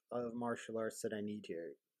aspects of martial arts that I need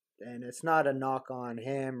here. And it's not a knock on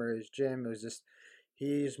him or his gym. It was just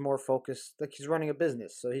he's more focused, like he's running a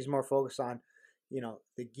business, so he's more focused on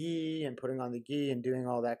the gi and putting on the gi and doing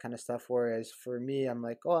all that kind of stuff. Whereas for me, I'm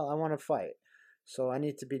like, oh, I want to fight, so I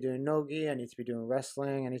need to be doing no gi, I need to be doing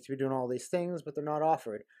wrestling, I need to be doing all these things, but they're not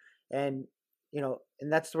offered. And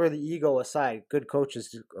and that's where the ego aside, good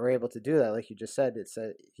coaches are able to do that. Like you just said,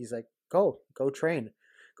 he's like, go train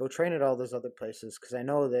at all those other places, because I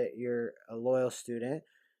know that you're a loyal student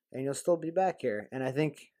and you'll still be back here. And I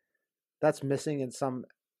think that's missing in some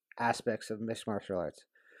aspects of mixed martial arts.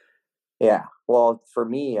 yeah. Well, for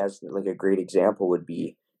me, as like a great example would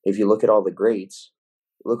be if you look at all the greats,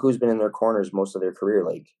 look who's been in their corners most of their career,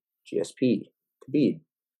 like GSP, Khabib,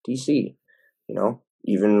 DC.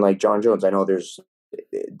 Even like John Jones. I know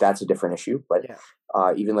that's a different issue, but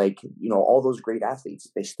Yeah. even like all those great athletes,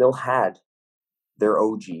 they still had their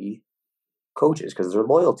OG coaches because their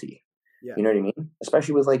loyalty. Yeah. You know what I mean?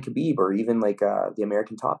 Especially with like Khabib or even like the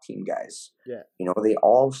American Top Team guys. Yeah. They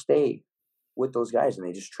all stay with those guys and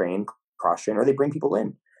they just train, cross train, or they bring people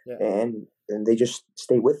in, Yeah. and they just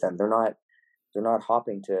stay with them. They're not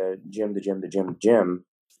hopping to gym to gym to gym to gym,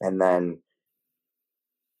 and then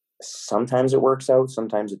sometimes it works out,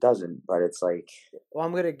 sometimes it doesn't. But it's like, Well,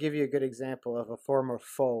 I'm gonna give you a good example of a former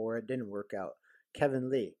foe where it didn't work out. Kevin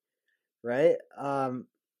Lee, right?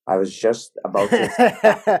 I was just about to say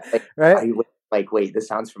that. Like, Right? I was like, wait, this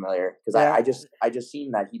sounds familiar because Yeah. I just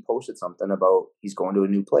seen that he posted something about he's going to a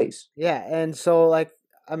new place. Yeah, and so like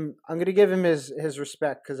I'm gonna give him his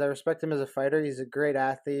respect, because I respect him as a fighter. He's a great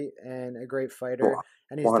athlete and a great fighter,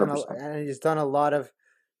 and One hundred percent. he's done a lot of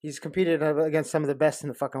he's competed against some of the best in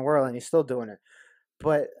the fucking world, and he's still doing it.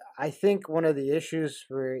 But I think one of the issues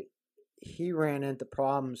where he ran into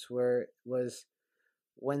problems where was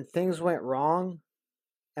when things went wrong,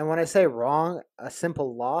 and when I say wrong, a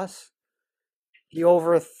simple loss, he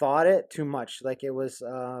overthought it too much, like it was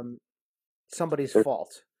somebody's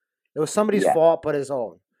fault. It was somebody's Yeah, fault, but his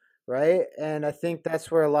own, right? And I think that's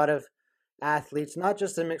where a lot of athletes, not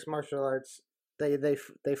just in mixed martial arts, they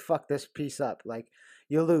fuck this piece up. Like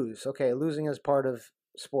you lose, okay, losing is part of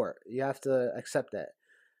sport. You have to accept that.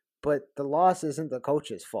 But the loss isn't the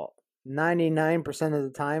coach's fault. 99% of the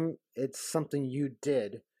time, it's something you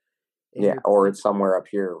did in yeah, your or it's somewhere up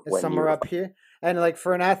here it's when you somewhere were. up here. And like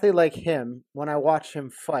for an athlete like him, when I watch him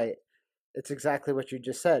fight, it's exactly what you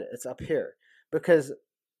just said. It's up here because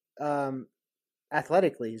um,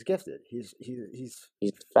 athletically he's gifted. He's a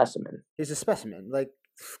specimen. He's a specimen. Like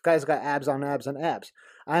guy's got abs on abs on abs.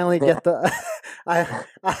 I only get the I,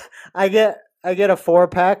 I I get a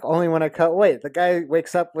 4-pack only when I cut weight. The guy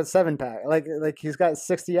wakes up with 7-pack. Like he's got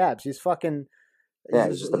 60 abs. He's fucking Yeah,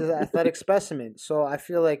 he's just he's an athletic specimen. So I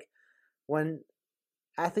feel like when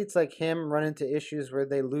athletes like him run into issues where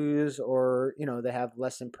they lose, or they have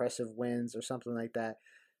less impressive wins or something like that,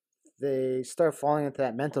 they start falling into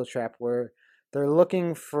that mental trap where they're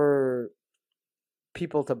looking for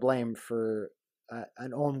people to blame for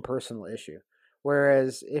an own personal issue.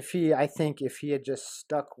 Whereas I think if he had just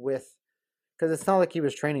stuck with, because it's not like he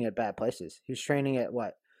was training at bad places. He was training at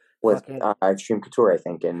what? with Fucking Extreme Couture, I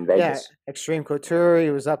think, in yeah, Vegas. Extreme Couture.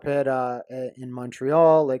 He was up at in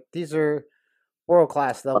Montreal. Like these are world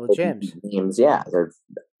class level gyms. Names, yeah, they're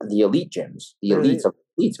the elite gyms. The They're elites of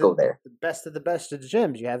elites go there. the best of the best of the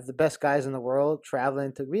gyms. You have the best guys in the world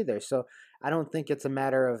traveling to be there. So I don't think it's a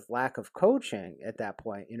matter of lack of coaching at that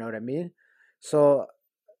point. You know what I mean? So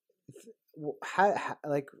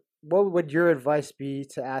like, what would your advice be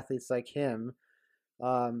to athletes like him,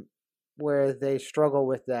 um, where they struggle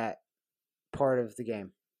with that part of the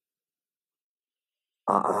game?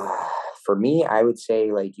 Uh, for me, I would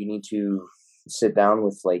say like you need to sit down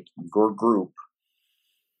with like your group,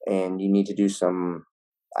 and you need to do some,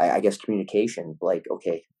 I guess, communication. Like,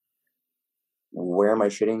 okay, where am I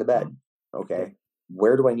shitting the bed? Yeah, Okay,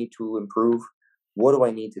 where do I need to improve? What do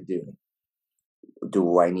I need to do?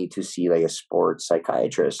 Do I need to see like a sports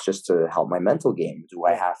psychiatrist just to help my mental game? Do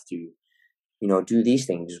I yeah, have to, do these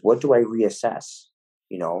things? What do I reassess?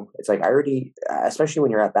 It's like I already, especially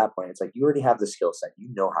when you're at that point, it's like you already have the skill set. You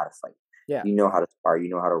know how to fight. yeah, You know how to spar. You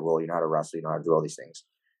know how to roll. You know how to wrestle. You know how to do all these things.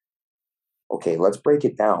 Okay, let's break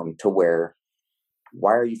it down to where,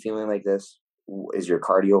 why are you feeling like this? Is your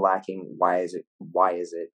cardio lacking? Why is it? Why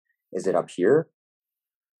is it? Is it up here?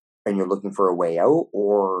 And you're looking for a way out,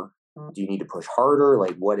 or do you need to push harder?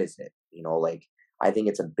 Like, what is it? Like, I think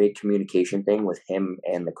it's a big communication thing with him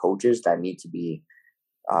and the coaches that need to be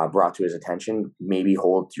brought to his attention. Maybe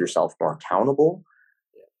hold yourself more accountable.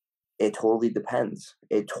 It totally depends.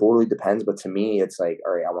 It totally depends. But to me, it's like,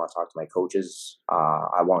 all right, I want to talk to my coaches.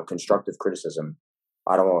 I want constructive criticism.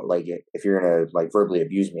 I don't want, like, if you're gonna like verbally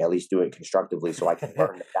abuse me, at least do it constructively so I can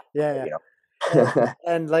learn it that yeah, way. yeah.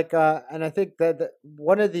 And like and I think that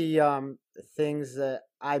one of the things that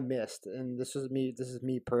I missed, and this is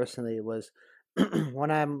me personally, was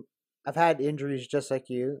when I've had injuries just like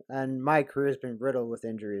you, and my career has been riddled with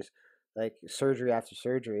injuries, like surgery after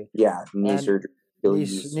surgery, Yeah, knee and surgery,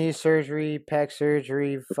 Achilles. knee surgery, pec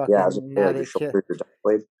surgery, Yeah, I was gonna fucking say, now like your they kill. shoulder, your double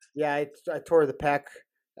blade. Yeah, I tore the pec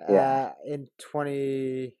Yeah, in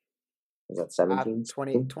 20 was that 17?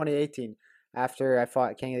 2018 after I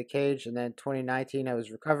fought King of the Cage, and then 2019 I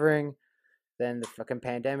was recovering. Then the fucking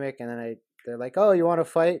pandemic, and then they're like, "Oh, you want to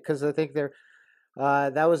fight?" Because I think they're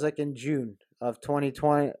that was like in June of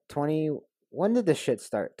 2020. When did this shit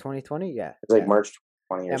start? 2020? Yeah, It's like yeah, March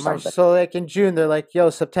 20 or yeah, March. something. So like in June, they're like, "Yo,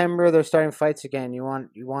 September, they're starting fights again. You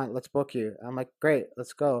want? Let's book you." I'm like, "Great,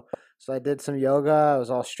 let's go." So I did some yoga. I was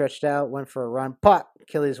all stretched out. Went for a run. Pop,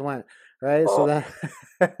 Achilles went right. So Oh, then,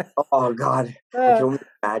 oh God, I uh, can only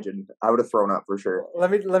imagine. I would have thrown up for sure.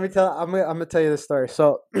 let me tell. I'm gonna tell you the story.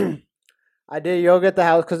 So. I did yoga at the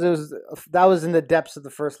house because that was in the depths of the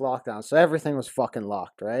first lockdown, so everything was fucking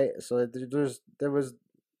locked, right? So there was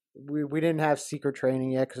we didn't have secret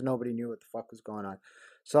training yet because nobody knew what the fuck was going on.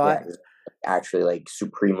 So Yeah, 'cause actually like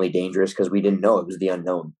supremely dangerous because we didn't know it was the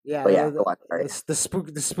unknown. yeah, But yeah, go on. Sorry. it's the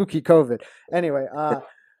spooky COVID. Anyway,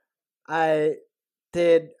 I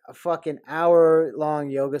did a fucking hour long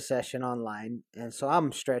yoga session online, and so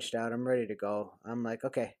I'm stretched out. I'm ready to go. I'm like,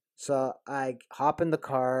 okay. So I hop in the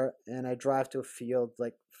car and I drive to a field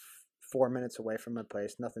like 4 minutes away from my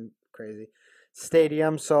place. Nothing crazy.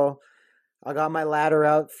 Stadium. So I got my ladder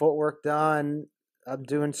out, footwork done. I'm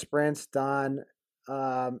doing sprints done.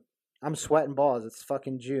 Um, I'm sweating balls. It's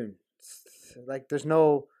fucking June. Like there's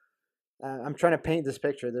no I'm trying to paint this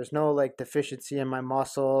picture. There's no like deficiency in my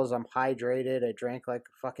muscles. I'm hydrated. I drank like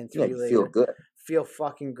a fucking Yeah, three you feel liter. good. Feel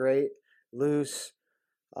fucking great, loose.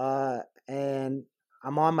 And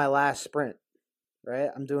I'm on my last sprint. Right,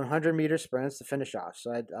 I'm doing 100-meter sprints to finish off.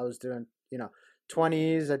 So I was doing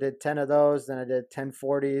 20s. I did 10 of those. Then I did 10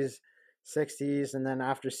 40s, 60s, and then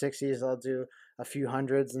after 60s I'll do a few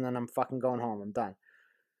hundreds, and then I'm fucking going home. I'm done.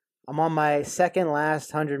 I'm on my second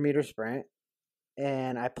last 100-meter sprint,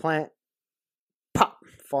 and I plant pop,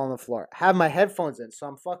 fall on the floor. Have my headphones in, so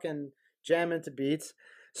I'm fucking jamming to beats.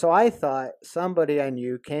 So I thought somebody I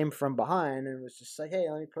knew came from behind and was just like, "Hey,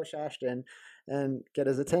 let me push Ashton and get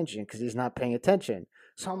his attention because he's not paying attention."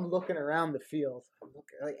 So I'm looking around the field,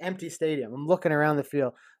 like empty stadium. I'm looking around the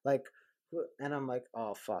field, like, and I'm like,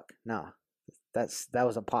 "Oh fuck, no, that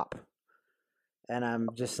was a pop." And I'm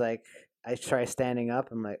just like, I try standing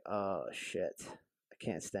up. I'm like, "Oh shit, I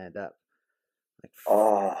can't stand up." Like,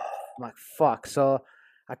 Oh, I'm like, fuck. So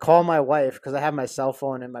I call my wife because I have my cell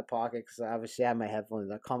phone in my pocket because I obviously have my headphones.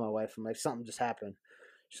 I call my wife. I'm like, something just happened.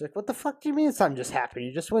 She's like, what the fuck do you mean something just happened?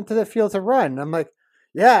 You just went to the field to run. I'm like,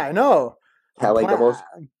 yeah, I know. I Yeah, like the plan. most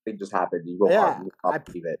thing just happened. Yeah, You will not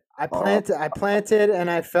believe it. Oh, I planted, and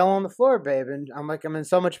I fell on the floor, babe. And I'm like, I'm in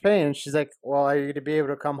so much pain. And she's like, well, are you gonna be able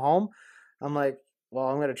to come home? I'm like, well,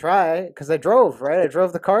 I'm gonna try because I drove, right? I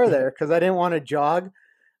drove the car there because I didn't want to jog.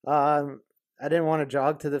 Um, I didn't want to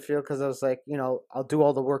jog to the field because I was like, I'll do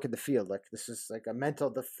all the work in the field. Like this is like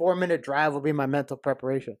the 4 minute drive will be my mental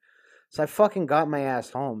preparation. So I fucking got my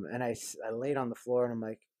ass home and I laid on the floor and I'm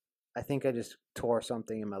like, I think I just tore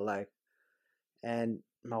something in my leg. And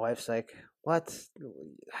my wife's like, what?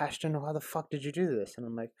 Ashton, how the fuck did you do this? And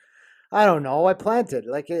I'm like, I don't know. I planted.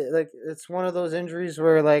 Like it's one of those injuries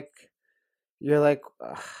where like you're like,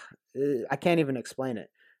 "Ugh, I can't even explain it,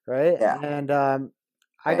 right?" yeah, And dang.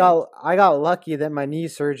 I got lucky that my knee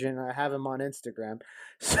surgeon, I have him on Instagram,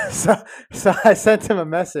 so I sent him a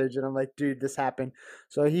message and I'm like, dude, this happened.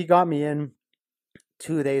 So he got me in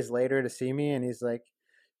 2 days later to see me, and he's like,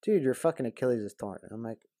 dude, your fucking Achilles is torn. And I'm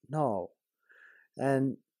like, no.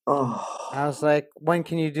 And I was Oh, like, when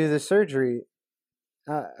can you do the surgery?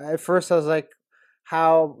 At first I was like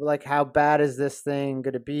how bad is this thing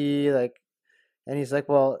gonna be? Like, and he's like,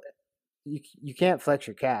 well, you can't flex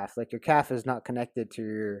your calf. Like your calf is not connected to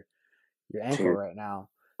your ankle dude. right now.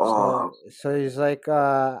 So Oh, so he's like,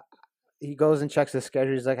 he goes and checks the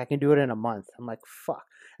schedule. He's like, I can do it in a month. I'm like, fuck.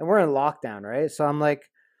 And we're in lockdown, right? So I'm like,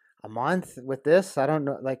 a month with this? I don't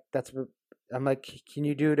know. Like I'm like, can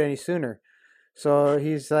you do it any sooner? So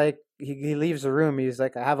he's like, he leaves the room. He's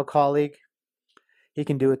like, I have a colleague. He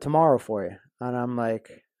can do it tomorrow for you. And I'm like,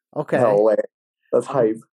 no okay. way. That's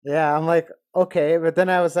hype. Yeah, I'm like, okay. But then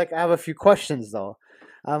I was like, I have a few questions though.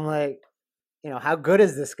 I'm like, how good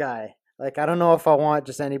is this guy? Like, I don't know if I want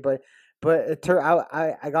just anybody, but it turned out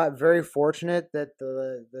I got very fortunate that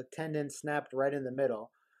the tendon snapped right in the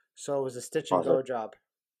middle, so it was a stitch and Was it? go job.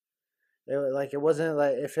 It wasn't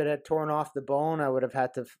like if it had torn off the bone, I would have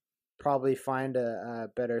had to probably find a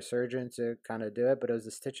better surgeon to kind of do it, but it was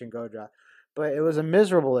a stitch and go job. But it was a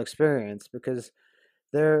miserable experience because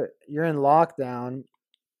you're in lockdown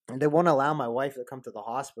and they won't allow my wife to come to the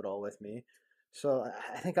hospital with me. So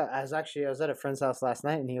I think I was at a friend's house last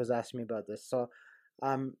night and he was asking me about this. So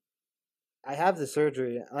um I have the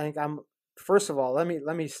surgery. I think I'm first of all, let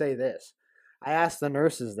me say this. I asked the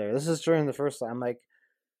nurses there. This is during the first time. I'm like,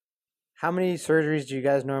 how many surgeries do you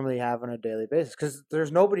guys normally have on a daily basis? Because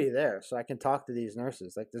there's nobody there, so I can talk to these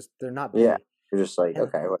nurses. Like this, they're not Yeah. busy, You're just like, and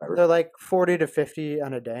okay, whatever. they're like 40 to 50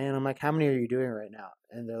 on a day. And I'm like, how many are you doing right now?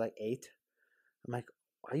 And they're like 8. I'm like,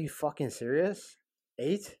 are you fucking serious?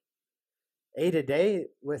 8? 8 a day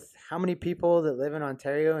with how many people that live in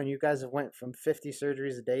Ontario? And you guys have went from 50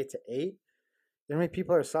 surgeries a day to 8. You know how many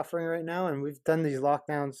people are suffering right now? And we've done these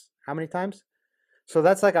lockdowns how many times? So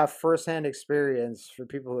that's like a firsthand experience for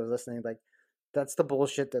people who are listening. Like that's the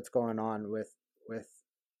bullshit that's going on with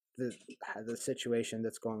the the situation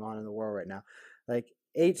that's going on in the world right now. Like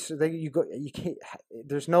like you can't.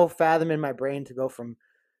 There's no fathom in my brain to go from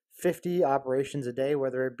 50 operations a day,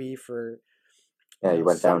 whether it be for Yeah, you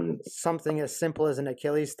went down. something as simple as an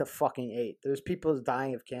Achilles to fucking 8. There's people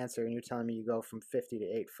dying of cancer, and you're telling me you go from 50 to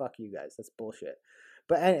 8. Fuck you guys. That's bullshit.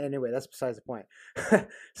 But anyway, that's besides the point.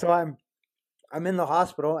 So I'm in the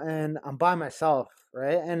hospital and I'm by myself,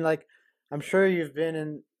 right? And like I'm sure you've been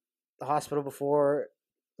in the hospital before,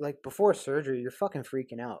 like before surgery, you're fucking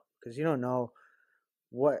freaking out because you don't know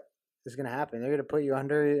what is gonna happen. They're gonna put you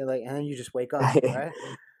under, like, and then you just wake up, right?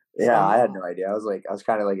 So Yeah, I had no idea. I was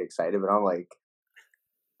kind of like excited, but I'm like,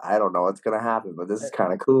 I don't know what's gonna happen, but this uh, is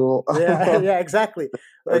kind of cool. yeah, yeah, exactly.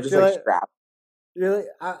 I'm Like just like strapped. you're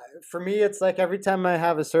like, for me, it's like every time I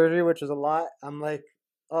have a surgery, which is a lot, I'm like,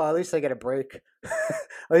 oh, at least I get a break.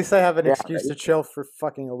 At least I have an Yeah, excuse right. to chill for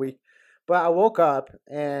fucking a week. But I woke up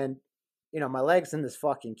and my leg's in this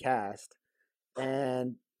fucking cast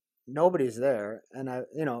and nobody's there. And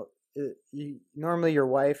normally your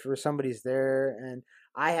wife or somebody's there, and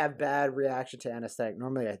I have bad reaction to anesthetic.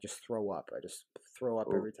 Normally I just throw up. I just throw up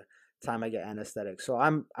Ooh, every time I get anesthetic. So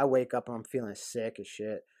I wake up and I'm feeling sick as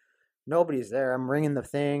shit. Nobody's there. I'm ringing the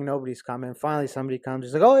thing. Nobody's coming. Finally, somebody comes.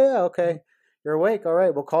 He's like, "Oh yeah, okay, you're awake. All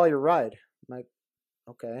right, we'll call your ride." I'm like,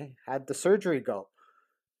 "Okay, how'd the surgery go?"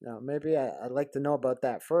 Maybe I'd like to know about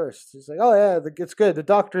that first. He's like, "Oh yeah, it's good. The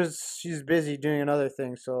doctor's she's busy doing another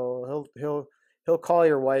thing, so he'll call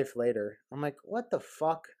your wife later." I'm like, "What the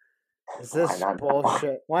fuck is why this not now?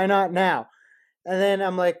 bullshit? Why not now?" And then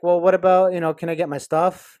I'm like, "Well, what about can I get my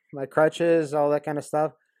stuff, my crutches, all that kind of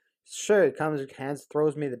stuff?" Sure, he comes, hands,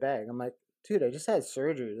 throws me the bag. I'm like, "Dude, I just had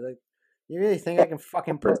surgery. Like, You really think I can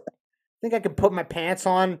fucking put my pants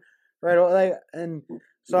on right away? Like, and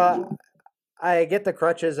so I get the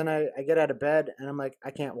crutches and I get out of bed and I'm like,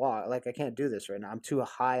 I can't walk. Like, I can't do this right now. I'm too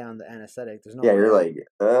high on the anesthetic. There's no Yeah, you're way.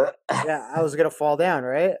 like, Yeah, I was gonna fall down,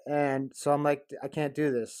 right? And so I'm like, I can't do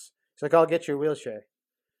this. He's like, I'll get you a wheelchair.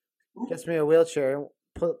 Gets me a wheelchair,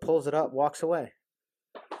 pulls it up, walks away.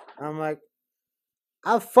 I'm like,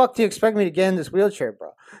 how the fuck do you expect me to get in this wheelchair,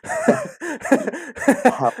 bro?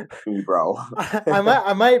 help me, bro.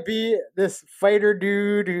 I might be this fighter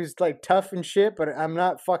dude who's like tough and shit, but I'm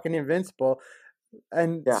not fucking invincible.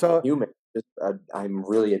 And Yeah, so human. Just, I'm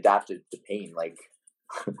really adapted to pain. Like,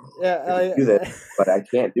 yeah, I can do this, but I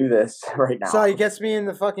can't do this right so now. he gets me in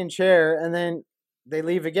the fucking chair, and then they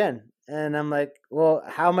leave again, and I'm like, well,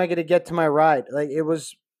 how am I gonna get to my ride? Like it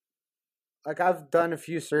was like I've done a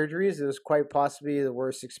few surgeries. It was quite possibly the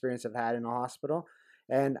worst experience I've had in a hospital,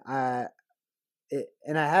 and I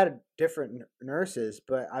had different nurses,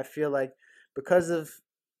 but I feel like because of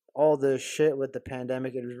all the shit with the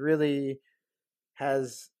pandemic, it really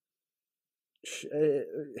has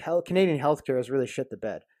Canadian healthcare has really shit the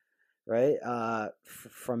bed, right?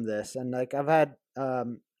 From this, and like I've had,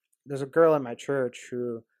 there's a girl in my church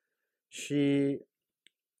who she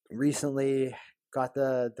recently got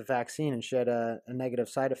the vaccine and she had a negative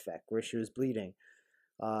side effect where she was bleeding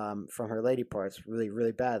from her lady parts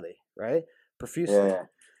really badly, right? Profusely. Yeah,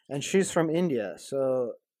 And she's from India,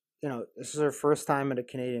 so this is her first time at a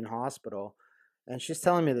Canadian hospital, and she's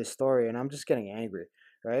telling me this story, and I'm just getting angry,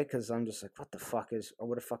 right? Because I'm just like, what the fuck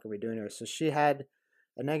are we doing here? So she had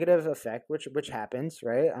a negative effect, which happens,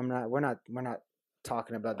 right? We're not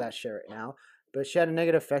talking about that shit right now. But she had a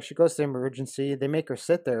negative effect. She goes to emergency. They make her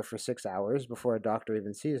sit there for 6 hours before a doctor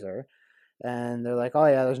even sees her, and they're like, "Oh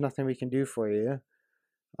yeah, there's nothing we can do for you.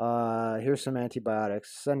 Here's some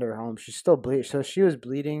antibiotics. Send her home." She's still bleeding. So she was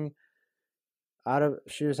bleeding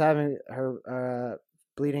she was having her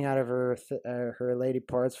bleeding out of her lady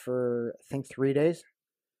parts for I think 3 days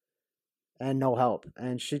and no help.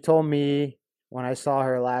 And she told me when I saw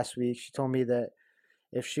her last week, she told me that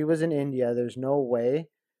if she was in India, there's no way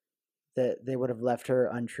that they would have left her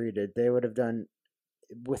untreated. They would have done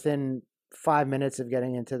within 5 minutes of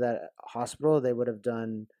getting into that hospital. They would have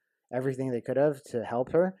done everything they could have to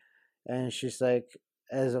help her. And she's like,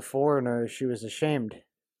 as a foreigner, she was ashamed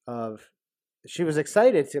of she was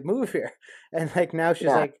excited to move here, and like now yeah. she's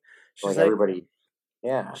Like like everybody.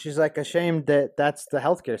 Yeah, she's like ashamed that that's the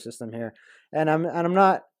healthcare system here, and I'm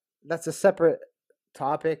not. That's a separate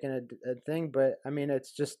topic and a thing, but I mean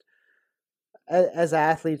it's just as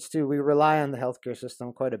athletes too, we rely on the healthcare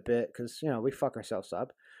system quite a bit because we fuck ourselves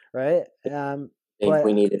up, right? I think But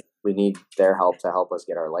we need their help to help us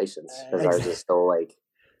get our license because ours is ex- still like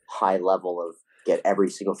high level of get every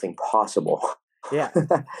single thing possible. yeah,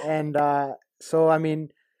 and so I mean,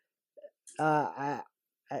 I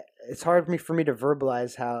it's hard for me to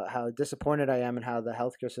verbalize how disappointed I am and how the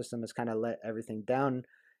healthcare system has kind of let everything down.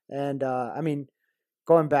 And I mean,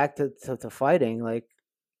 going back to fighting, like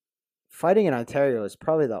fighting in Ontario is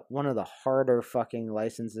probably the one of the harder fucking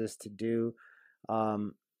licenses to do.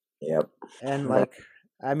 Um, Yep. and like,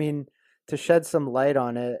 I mean, to shed some light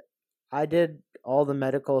on it, I did all the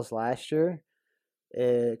medicals last year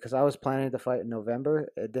because I was planning to fight in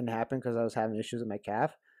November. It didn't happen because I was having issues with my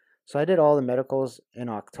calf. So I did all the medicals in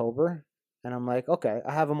October, and I'm like, okay,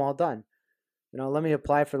 I have them all done. Let me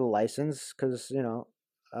apply for the license because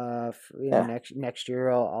Yeah. next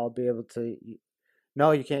year I'll be able to.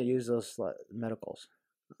 No, you can't use those medicals.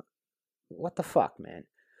 What the fuck, man?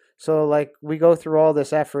 So like we go through all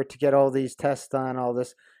this effort to get all these tests done, all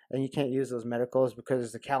this, and you can't use those medicals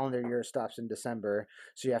because the calendar year stops in December,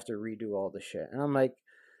 so you have to redo all the shit. And I'm like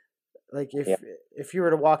Yeah. if you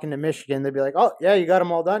were to walk into Michigan, they'd be like, "Oh yeah, you got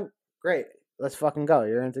them all done. Great, let's fucking go.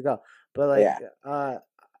 You're in to go." But like, Yeah.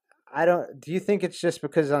 I don't. Do you think it's just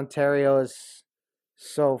because Ontario is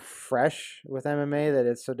so fresh with MMA that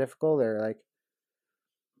it's so difficult, or like?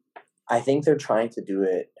 I think they're trying to do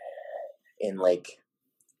it in like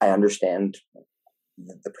I understand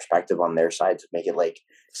the perspective on their side to make it like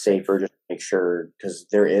Safe. safer, just make sure because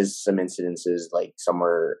there is some incidences like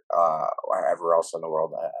somewhere wherever else in the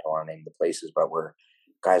world. I don't want to name the places, but where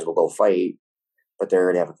guys will go fight, but they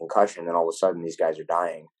already have a concussion, and all of a sudden these guys are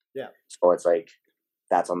dying. Yeah. So it's like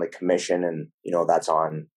that's on the commission, and that's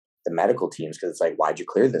on the medical teams because it's like, why'd you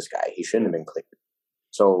clear this guy? He shouldn't have been cleared.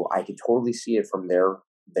 So I could totally see it from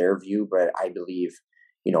their view, but I believe,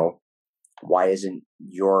 why isn't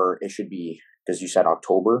it should be because you said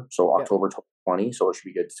October, so Yeah. October 2020, so it should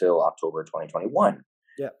be good till October 2021.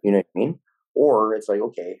 Yeah. You know what I mean? Or it's like,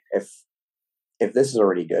 okay, if if this is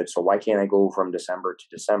already good, so why can't I go from December to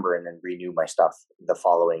December and then renew my stuff the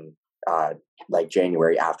following like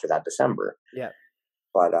January after that December? Yeah,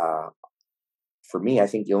 But for me, I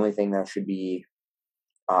think the only thing that should be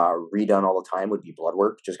redone all the time would be blood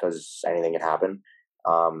work, just because anything can happen.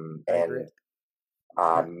 I agree. And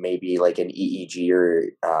Uh, maybe like an EEG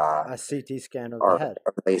a CT scan of the or head.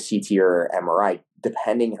 like a CT or MRI,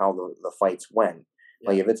 depending how the fights went.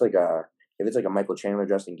 Like Yeah, if it's like a Michael Chandler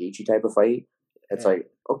Justin Gaethje type of fight, it's yeah,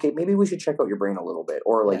 like, okay, maybe we should check out your brain a little bit,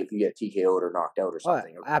 or like yeah. if you get TKO'd or knocked out or Oh,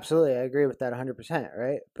 something. absolutely, I agree with that 100%.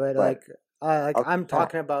 Right, but But like other I'm than that,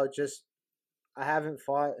 talking about just I haven't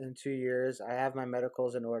fought in 2 years. I have my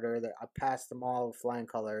medicals in order. That I passed them all with flying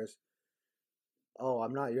colors. Oh,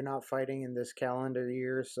 I'm not. You're not fighting in this calendar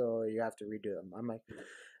year, so you have to redo them. I'm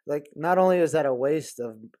like, not only is that a waste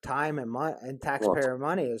of time and money and well, taxpayer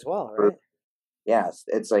money as well, right? yeah,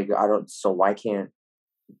 it's like I don't. So why can't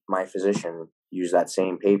my physician use that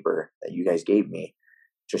same paper that you guys gave me?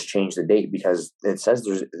 Just change the date because it says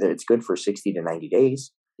that it's good for 60 to 90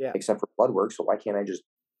 days, Yeah, except for blood work. So why can't I just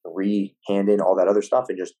hand in all that other stuff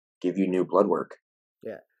and just give you new blood work?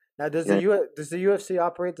 yeah. Now, does You know, does the UFC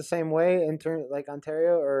operate the same way in turn like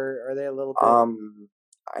Ontario, or are they a little bit? um,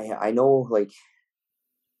 I know like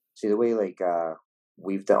see the way like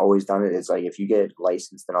we've always done it is like if you get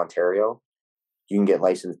licensed in Ontario, you can get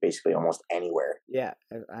licensed basically almost anywhere. Yeah,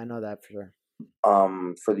 I know that for sure.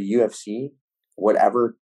 For the UFC,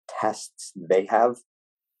 whatever tests they have,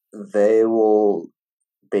 they will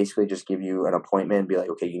basically just give you an appointment and be like,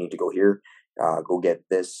 okay, you need to go here, go get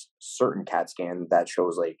this certain CAT scan that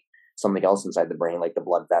shows like something else inside the brain, like the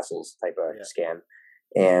blood vessels type of Yeah, scan.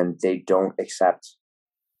 And they don't accept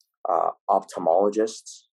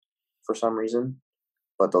ophthalmologists for some reason,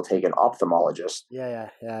 but they'll take an ophthalmologist yeah,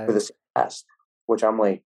 yeah, for the same test, which I'm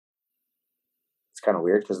like, it's kind of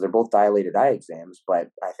weird because they're both dilated eye exams, but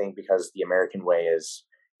I think because the American way is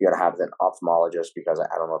you got to have an ophthalmologist because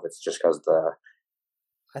I don't know if it's just because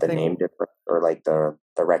I the think name different or like the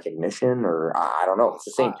recognition or I don't know. It's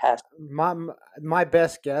the same uh, test. my my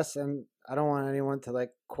best guess, and I don't want anyone to like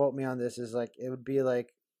quote me on this, is like it would be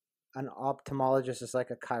like an ophthalmologist is like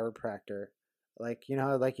a chiropractor. Like, you know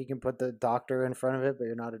how like you can put the doctor in front of it, but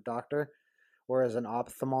you're not a doctor. Whereas an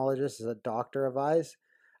ophthalmologist is a doctor of eyes.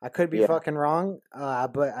 I could be Yeah, fucking wrong,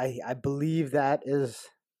 but I believe that is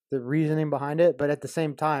the reasoning behind it. But at the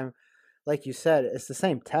same time, like you said, it's the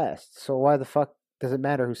same test. So why the fuck does it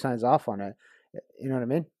matter who signs off on it? You know what I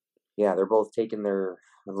mean? yeah. They're both taking their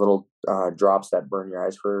little drops that burn your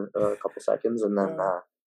eyes for a couple seconds, and then Uh,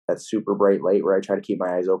 that super bright light where I try to keep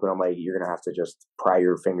my eyes open. I'm like, you're gonna have to just pry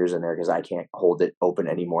your fingers in there because I can't hold it open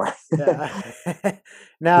anymore. yeah.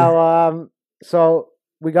 Now, so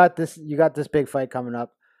we got this. You got this big fight coming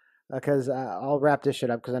up. Because I'll wrap this shit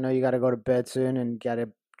up because I know you got to go to bed soon and got to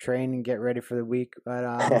train and get ready for the week. But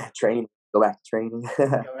Training, go back to training.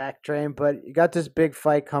 go back train. But you got this big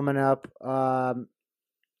fight coming up.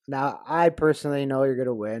 Now I personally know you're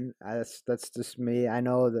gonna win. That's just me. I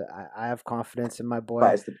know that I have confidence in my boy.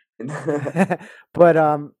 Biased opinion. But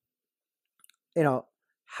you know,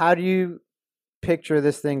 how do you picture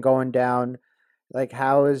this thing going down? Like,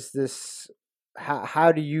 how is this?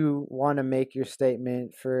 How do you want to make your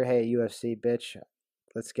statement for hey UFC bitch?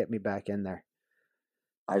 Let's get me back in there.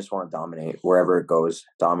 I just want to dominate wherever it goes.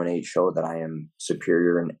 Dominate, show that I am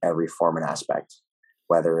superior in every form and aspect,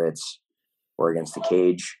 whether it's we're against the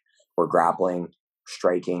cage, we're grappling,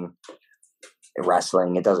 striking,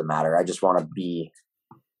 wrestling. It doesn't matter. I just want to be.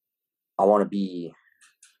 I want to be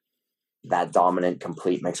that dominant,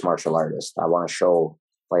 complete mixed martial artist. I want to show,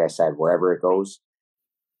 like I said, wherever it goes,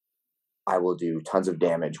 I will do tons of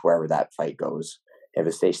damage wherever that fight goes. If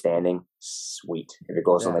it stays standing, sweet. If it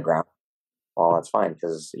goes on the Yeah. ground, well, that's fine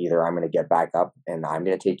because either I'm going to get back up and I'm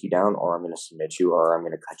going to take you down, or I'm going to submit you, or I'm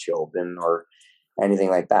going to cut you open, or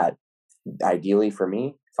anything like that. Ideally, for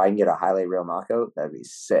me, if I can get a highlight reel knockout, that'd be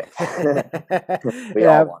sick. We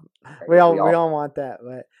Yeah, all want, it, right? We we all. all want that,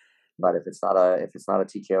 but But if it's not a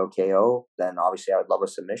TKO KO, then obviously I would love a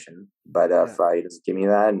submission. But yeah, if he doesn't give me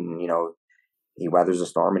that, and he weathers the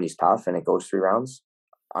storm and he's tough and it goes 3 rounds,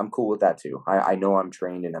 I'm cool with that too. I know I'm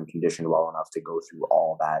trained and I'm conditioned well enough to go through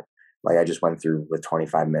all that. Like I just went through with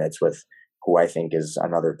 25 minutes with who I think is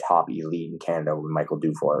another top elite in Canada with Michael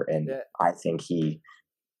Dufour. And yeah. I think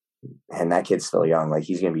and that kid's still young. Like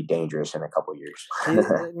he's going to be dangerous in a couple years.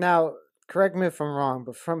 Now, correct me if I'm wrong,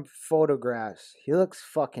 but from photographs, he looks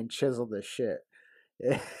fucking chiseled as shit.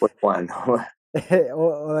 Which one?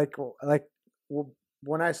 Well, like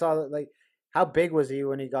when I saw that, like, how big was he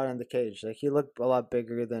when he got in the cage? Like, he looked a lot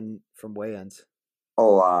bigger than from weigh-ins.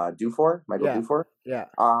 Oh, Dufour? Michael Yeah, Dufour? yeah,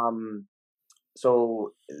 Um,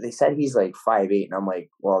 so they said he's like 5'8", and I'm like,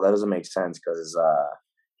 well, that doesn't make sense because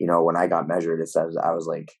when I got measured, it says I was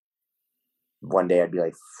like one day I'd be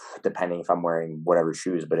like, depending if I'm wearing whatever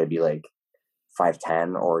shoes, but it'd be like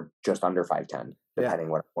 5'10" or just under 5'10", Yeah. depending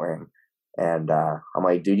what I'm wearing. And I'm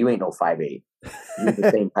like, dude, you ain't no 5'8". He's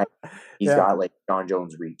the same height. He's Yeah. got like John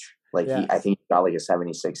Jones reach. Like Yeah. I think he got like a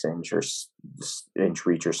 76 inch or inch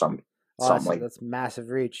reach or something like. That's massive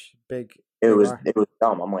reach. Big It was arm. it was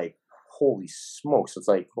dumb. I'm like, holy smokes! It's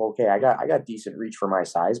like, okay, I got decent reach for my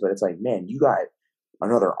size, but it's like, man, you got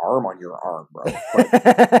another arm on your arm, bro.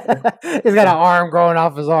 He's got an arm growing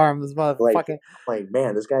off his arm. This Like, motherfucking. like,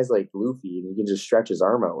 man, this guy's like Luffy, and he can just stretch his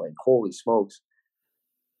arm out. Like, holy smokes!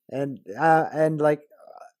 And like,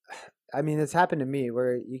 I mean, it's happened to me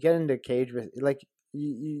where you get into a cage with like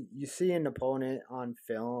you see an opponent on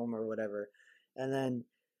film or whatever, and then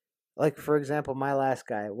like for example, my last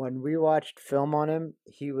guy when we watched film on him,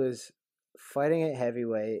 he was fighting at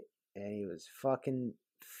heavyweight and he was fucking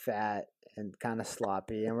fat and kind of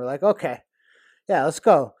sloppy, and we're like, okay, yeah, let's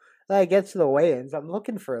go. Then I get to the weigh-ins. I'm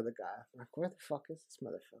looking for the guy. I'm like, where the fuck is this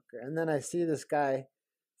motherfucker? And then I see this guy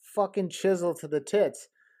fucking chiseled to the tits.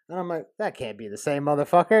 And I'm like, that can't be the same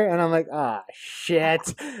motherfucker. And I'm like, ah, shit.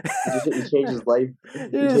 He changed his life. You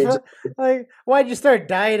just like, why'd you start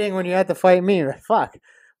dieting when you had to fight me? Fuck.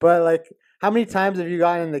 But like, how many times have you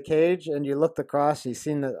gotten in the cage and you looked across, you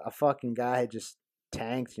seen a fucking guy just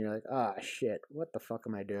tanked, and you're like, ah, shit, what the fuck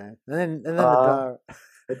am I doing? And then Uh,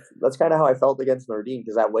 the that's kind of how I felt against Nordine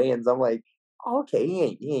because at weigh-ins, I'm like, oh, okay,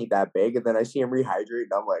 he ain't that big, and then I see him rehydrate,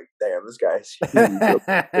 and I'm like, damn, this guy's huge.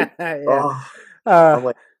 Like, yeah. oh, Uh, I'm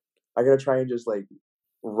like, I gotta try and just like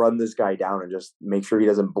run this guy down and just make sure he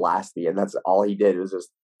doesn't blast me. And that's all he did was just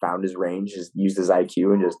found his range, just used his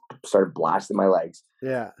IQ and just started blasting my legs.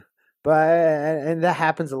 yeah. But and that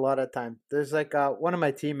happens a lot of time. There's like one of my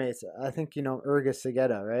teammates, I think you know Urgus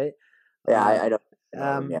Segeta, right? Yeah, Uh, I know him.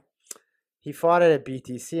 um, Yeah, he fought at a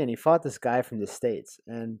BTC and he fought this guy from the States,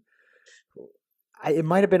 and it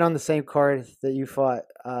might have been on the same card that you fought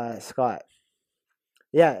Scott.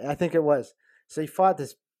 Yeah, I think it was. So he fought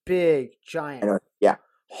this big I giant know. Yeah,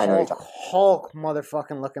 I know. Hulk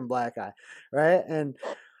motherfucking looking black guy, right? And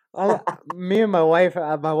me and my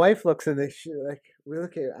wife looks in this shit, like we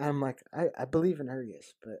look at it, I'm like, I believe in Urgus,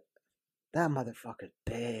 but that motherfucker's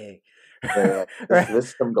big. They're like, Right? this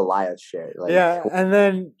is some Goliath shit. Like, Yeah, and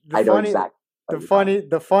then I know exactly what you're talking.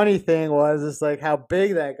 the funny thing was is like how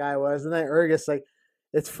big that guy was, and then Urgus like.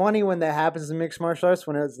 It's funny when that happens in mixed martial arts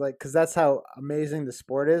when it's like because that's how amazing the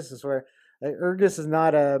sport is where like Urgus is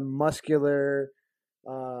not a muscular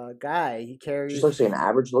guy. He Just carries looks like an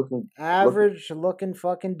average looking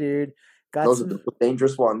fucking dude. Got Those are the some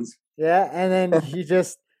dangerous ones. yeah, and then he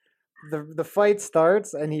just the fight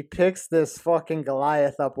starts and he picks this fucking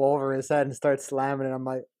Goliath up over his head and starts slamming it. I'm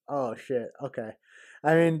like, oh shit, okay.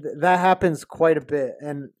 I mean that happens quite a bit,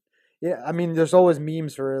 and yeah, I mean there's always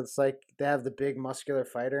memes where it's like they have the big muscular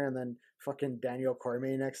fighter and then fucking Daniel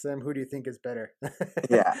Cormier next to them. Who do you think is better?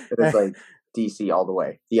 Yeah, it's like DC all the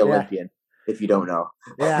way, the Yeah, Olympian. If you don't know.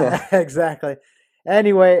 yeah, exactly.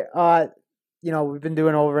 Anyway, we've been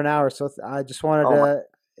doing over an hour, so I just wanted Oh my, to.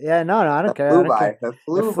 Yeah, no, I don't that care. I flew don't by. care. That It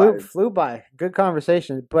flew by. flew by. Good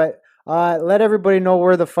conversation, but let everybody know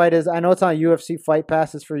where the fight is. I know it's on UFC Fight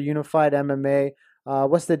Pass. It's for Unified MMA.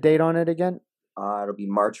 What's the date on it again? It'll be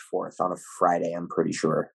March 4th on a Friday, I'm pretty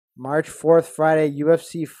sure. March 4th, Friday.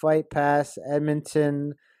 UFC Fight Pass,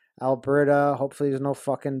 Edmonton, Alberta. Hopefully, there's no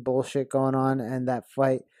fucking bullshit going on, and that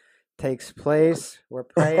fight takes place. We're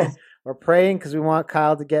praying. We're praying because we want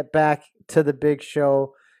Kyle to get back to the big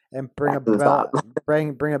show and bring a Back to the belt, top.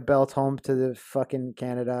 bring a belt home to the fucking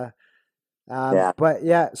Canada. Yeah. But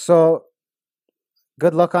yeah, so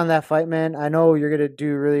good luck on that fight, man. I know you're gonna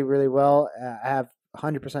do really, really well. I have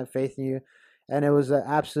 100% faith in you, and it was an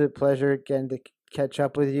absolute pleasure getting to catch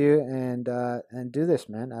up with you and do this,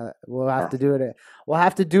 man. We'll have Yeah. to do it. We'll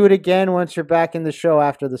have to do it again once you're back in the show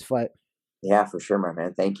after this fight. Yeah, for sure, my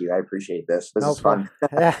man. Thank you. I appreciate this. This No is fun.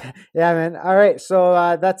 problem. Yeah, man. All right, so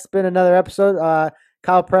that's been another episode.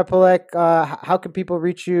 Kyle Prepolek, how can people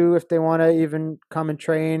reach you if they want to even come and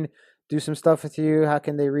train, do some stuff with you? How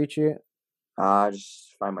can they reach you?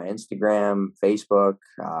 Just find my Instagram, Facebook.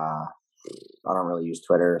 I don't really use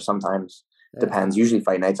Twitter. Sometimes depends. Usually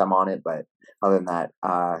fight nights I'm on it, but other than that,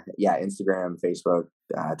 yeah, Instagram, Facebook,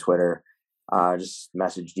 Twitter. Just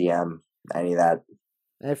message, DM, any of that.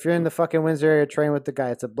 And if you're in the fucking Windsor area, train with the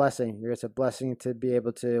guy. It's a blessing. It's a blessing to be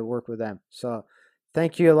able to work with them. So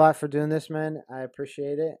thank you a lot for doing this, man. I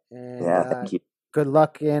appreciate it. And Yeah, thank you. good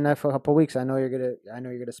luck in a couple weeks. I know you're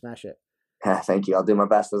gonna smash it. Thank you. I'll do my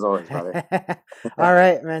best as always, brother. All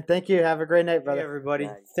right, man. Thank you. Have a great night, Hey, brother. everybody.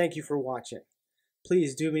 Yeah. Thank you for watching.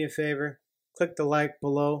 Please do me a favor. Click the like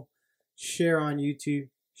below. Share on YouTube.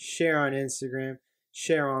 Share on Instagram.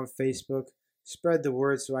 Share on Facebook. Spread the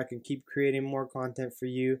word so I can keep creating more content for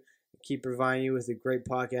you and keep providing you with a great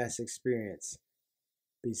podcast experience.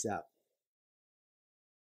 Peace out.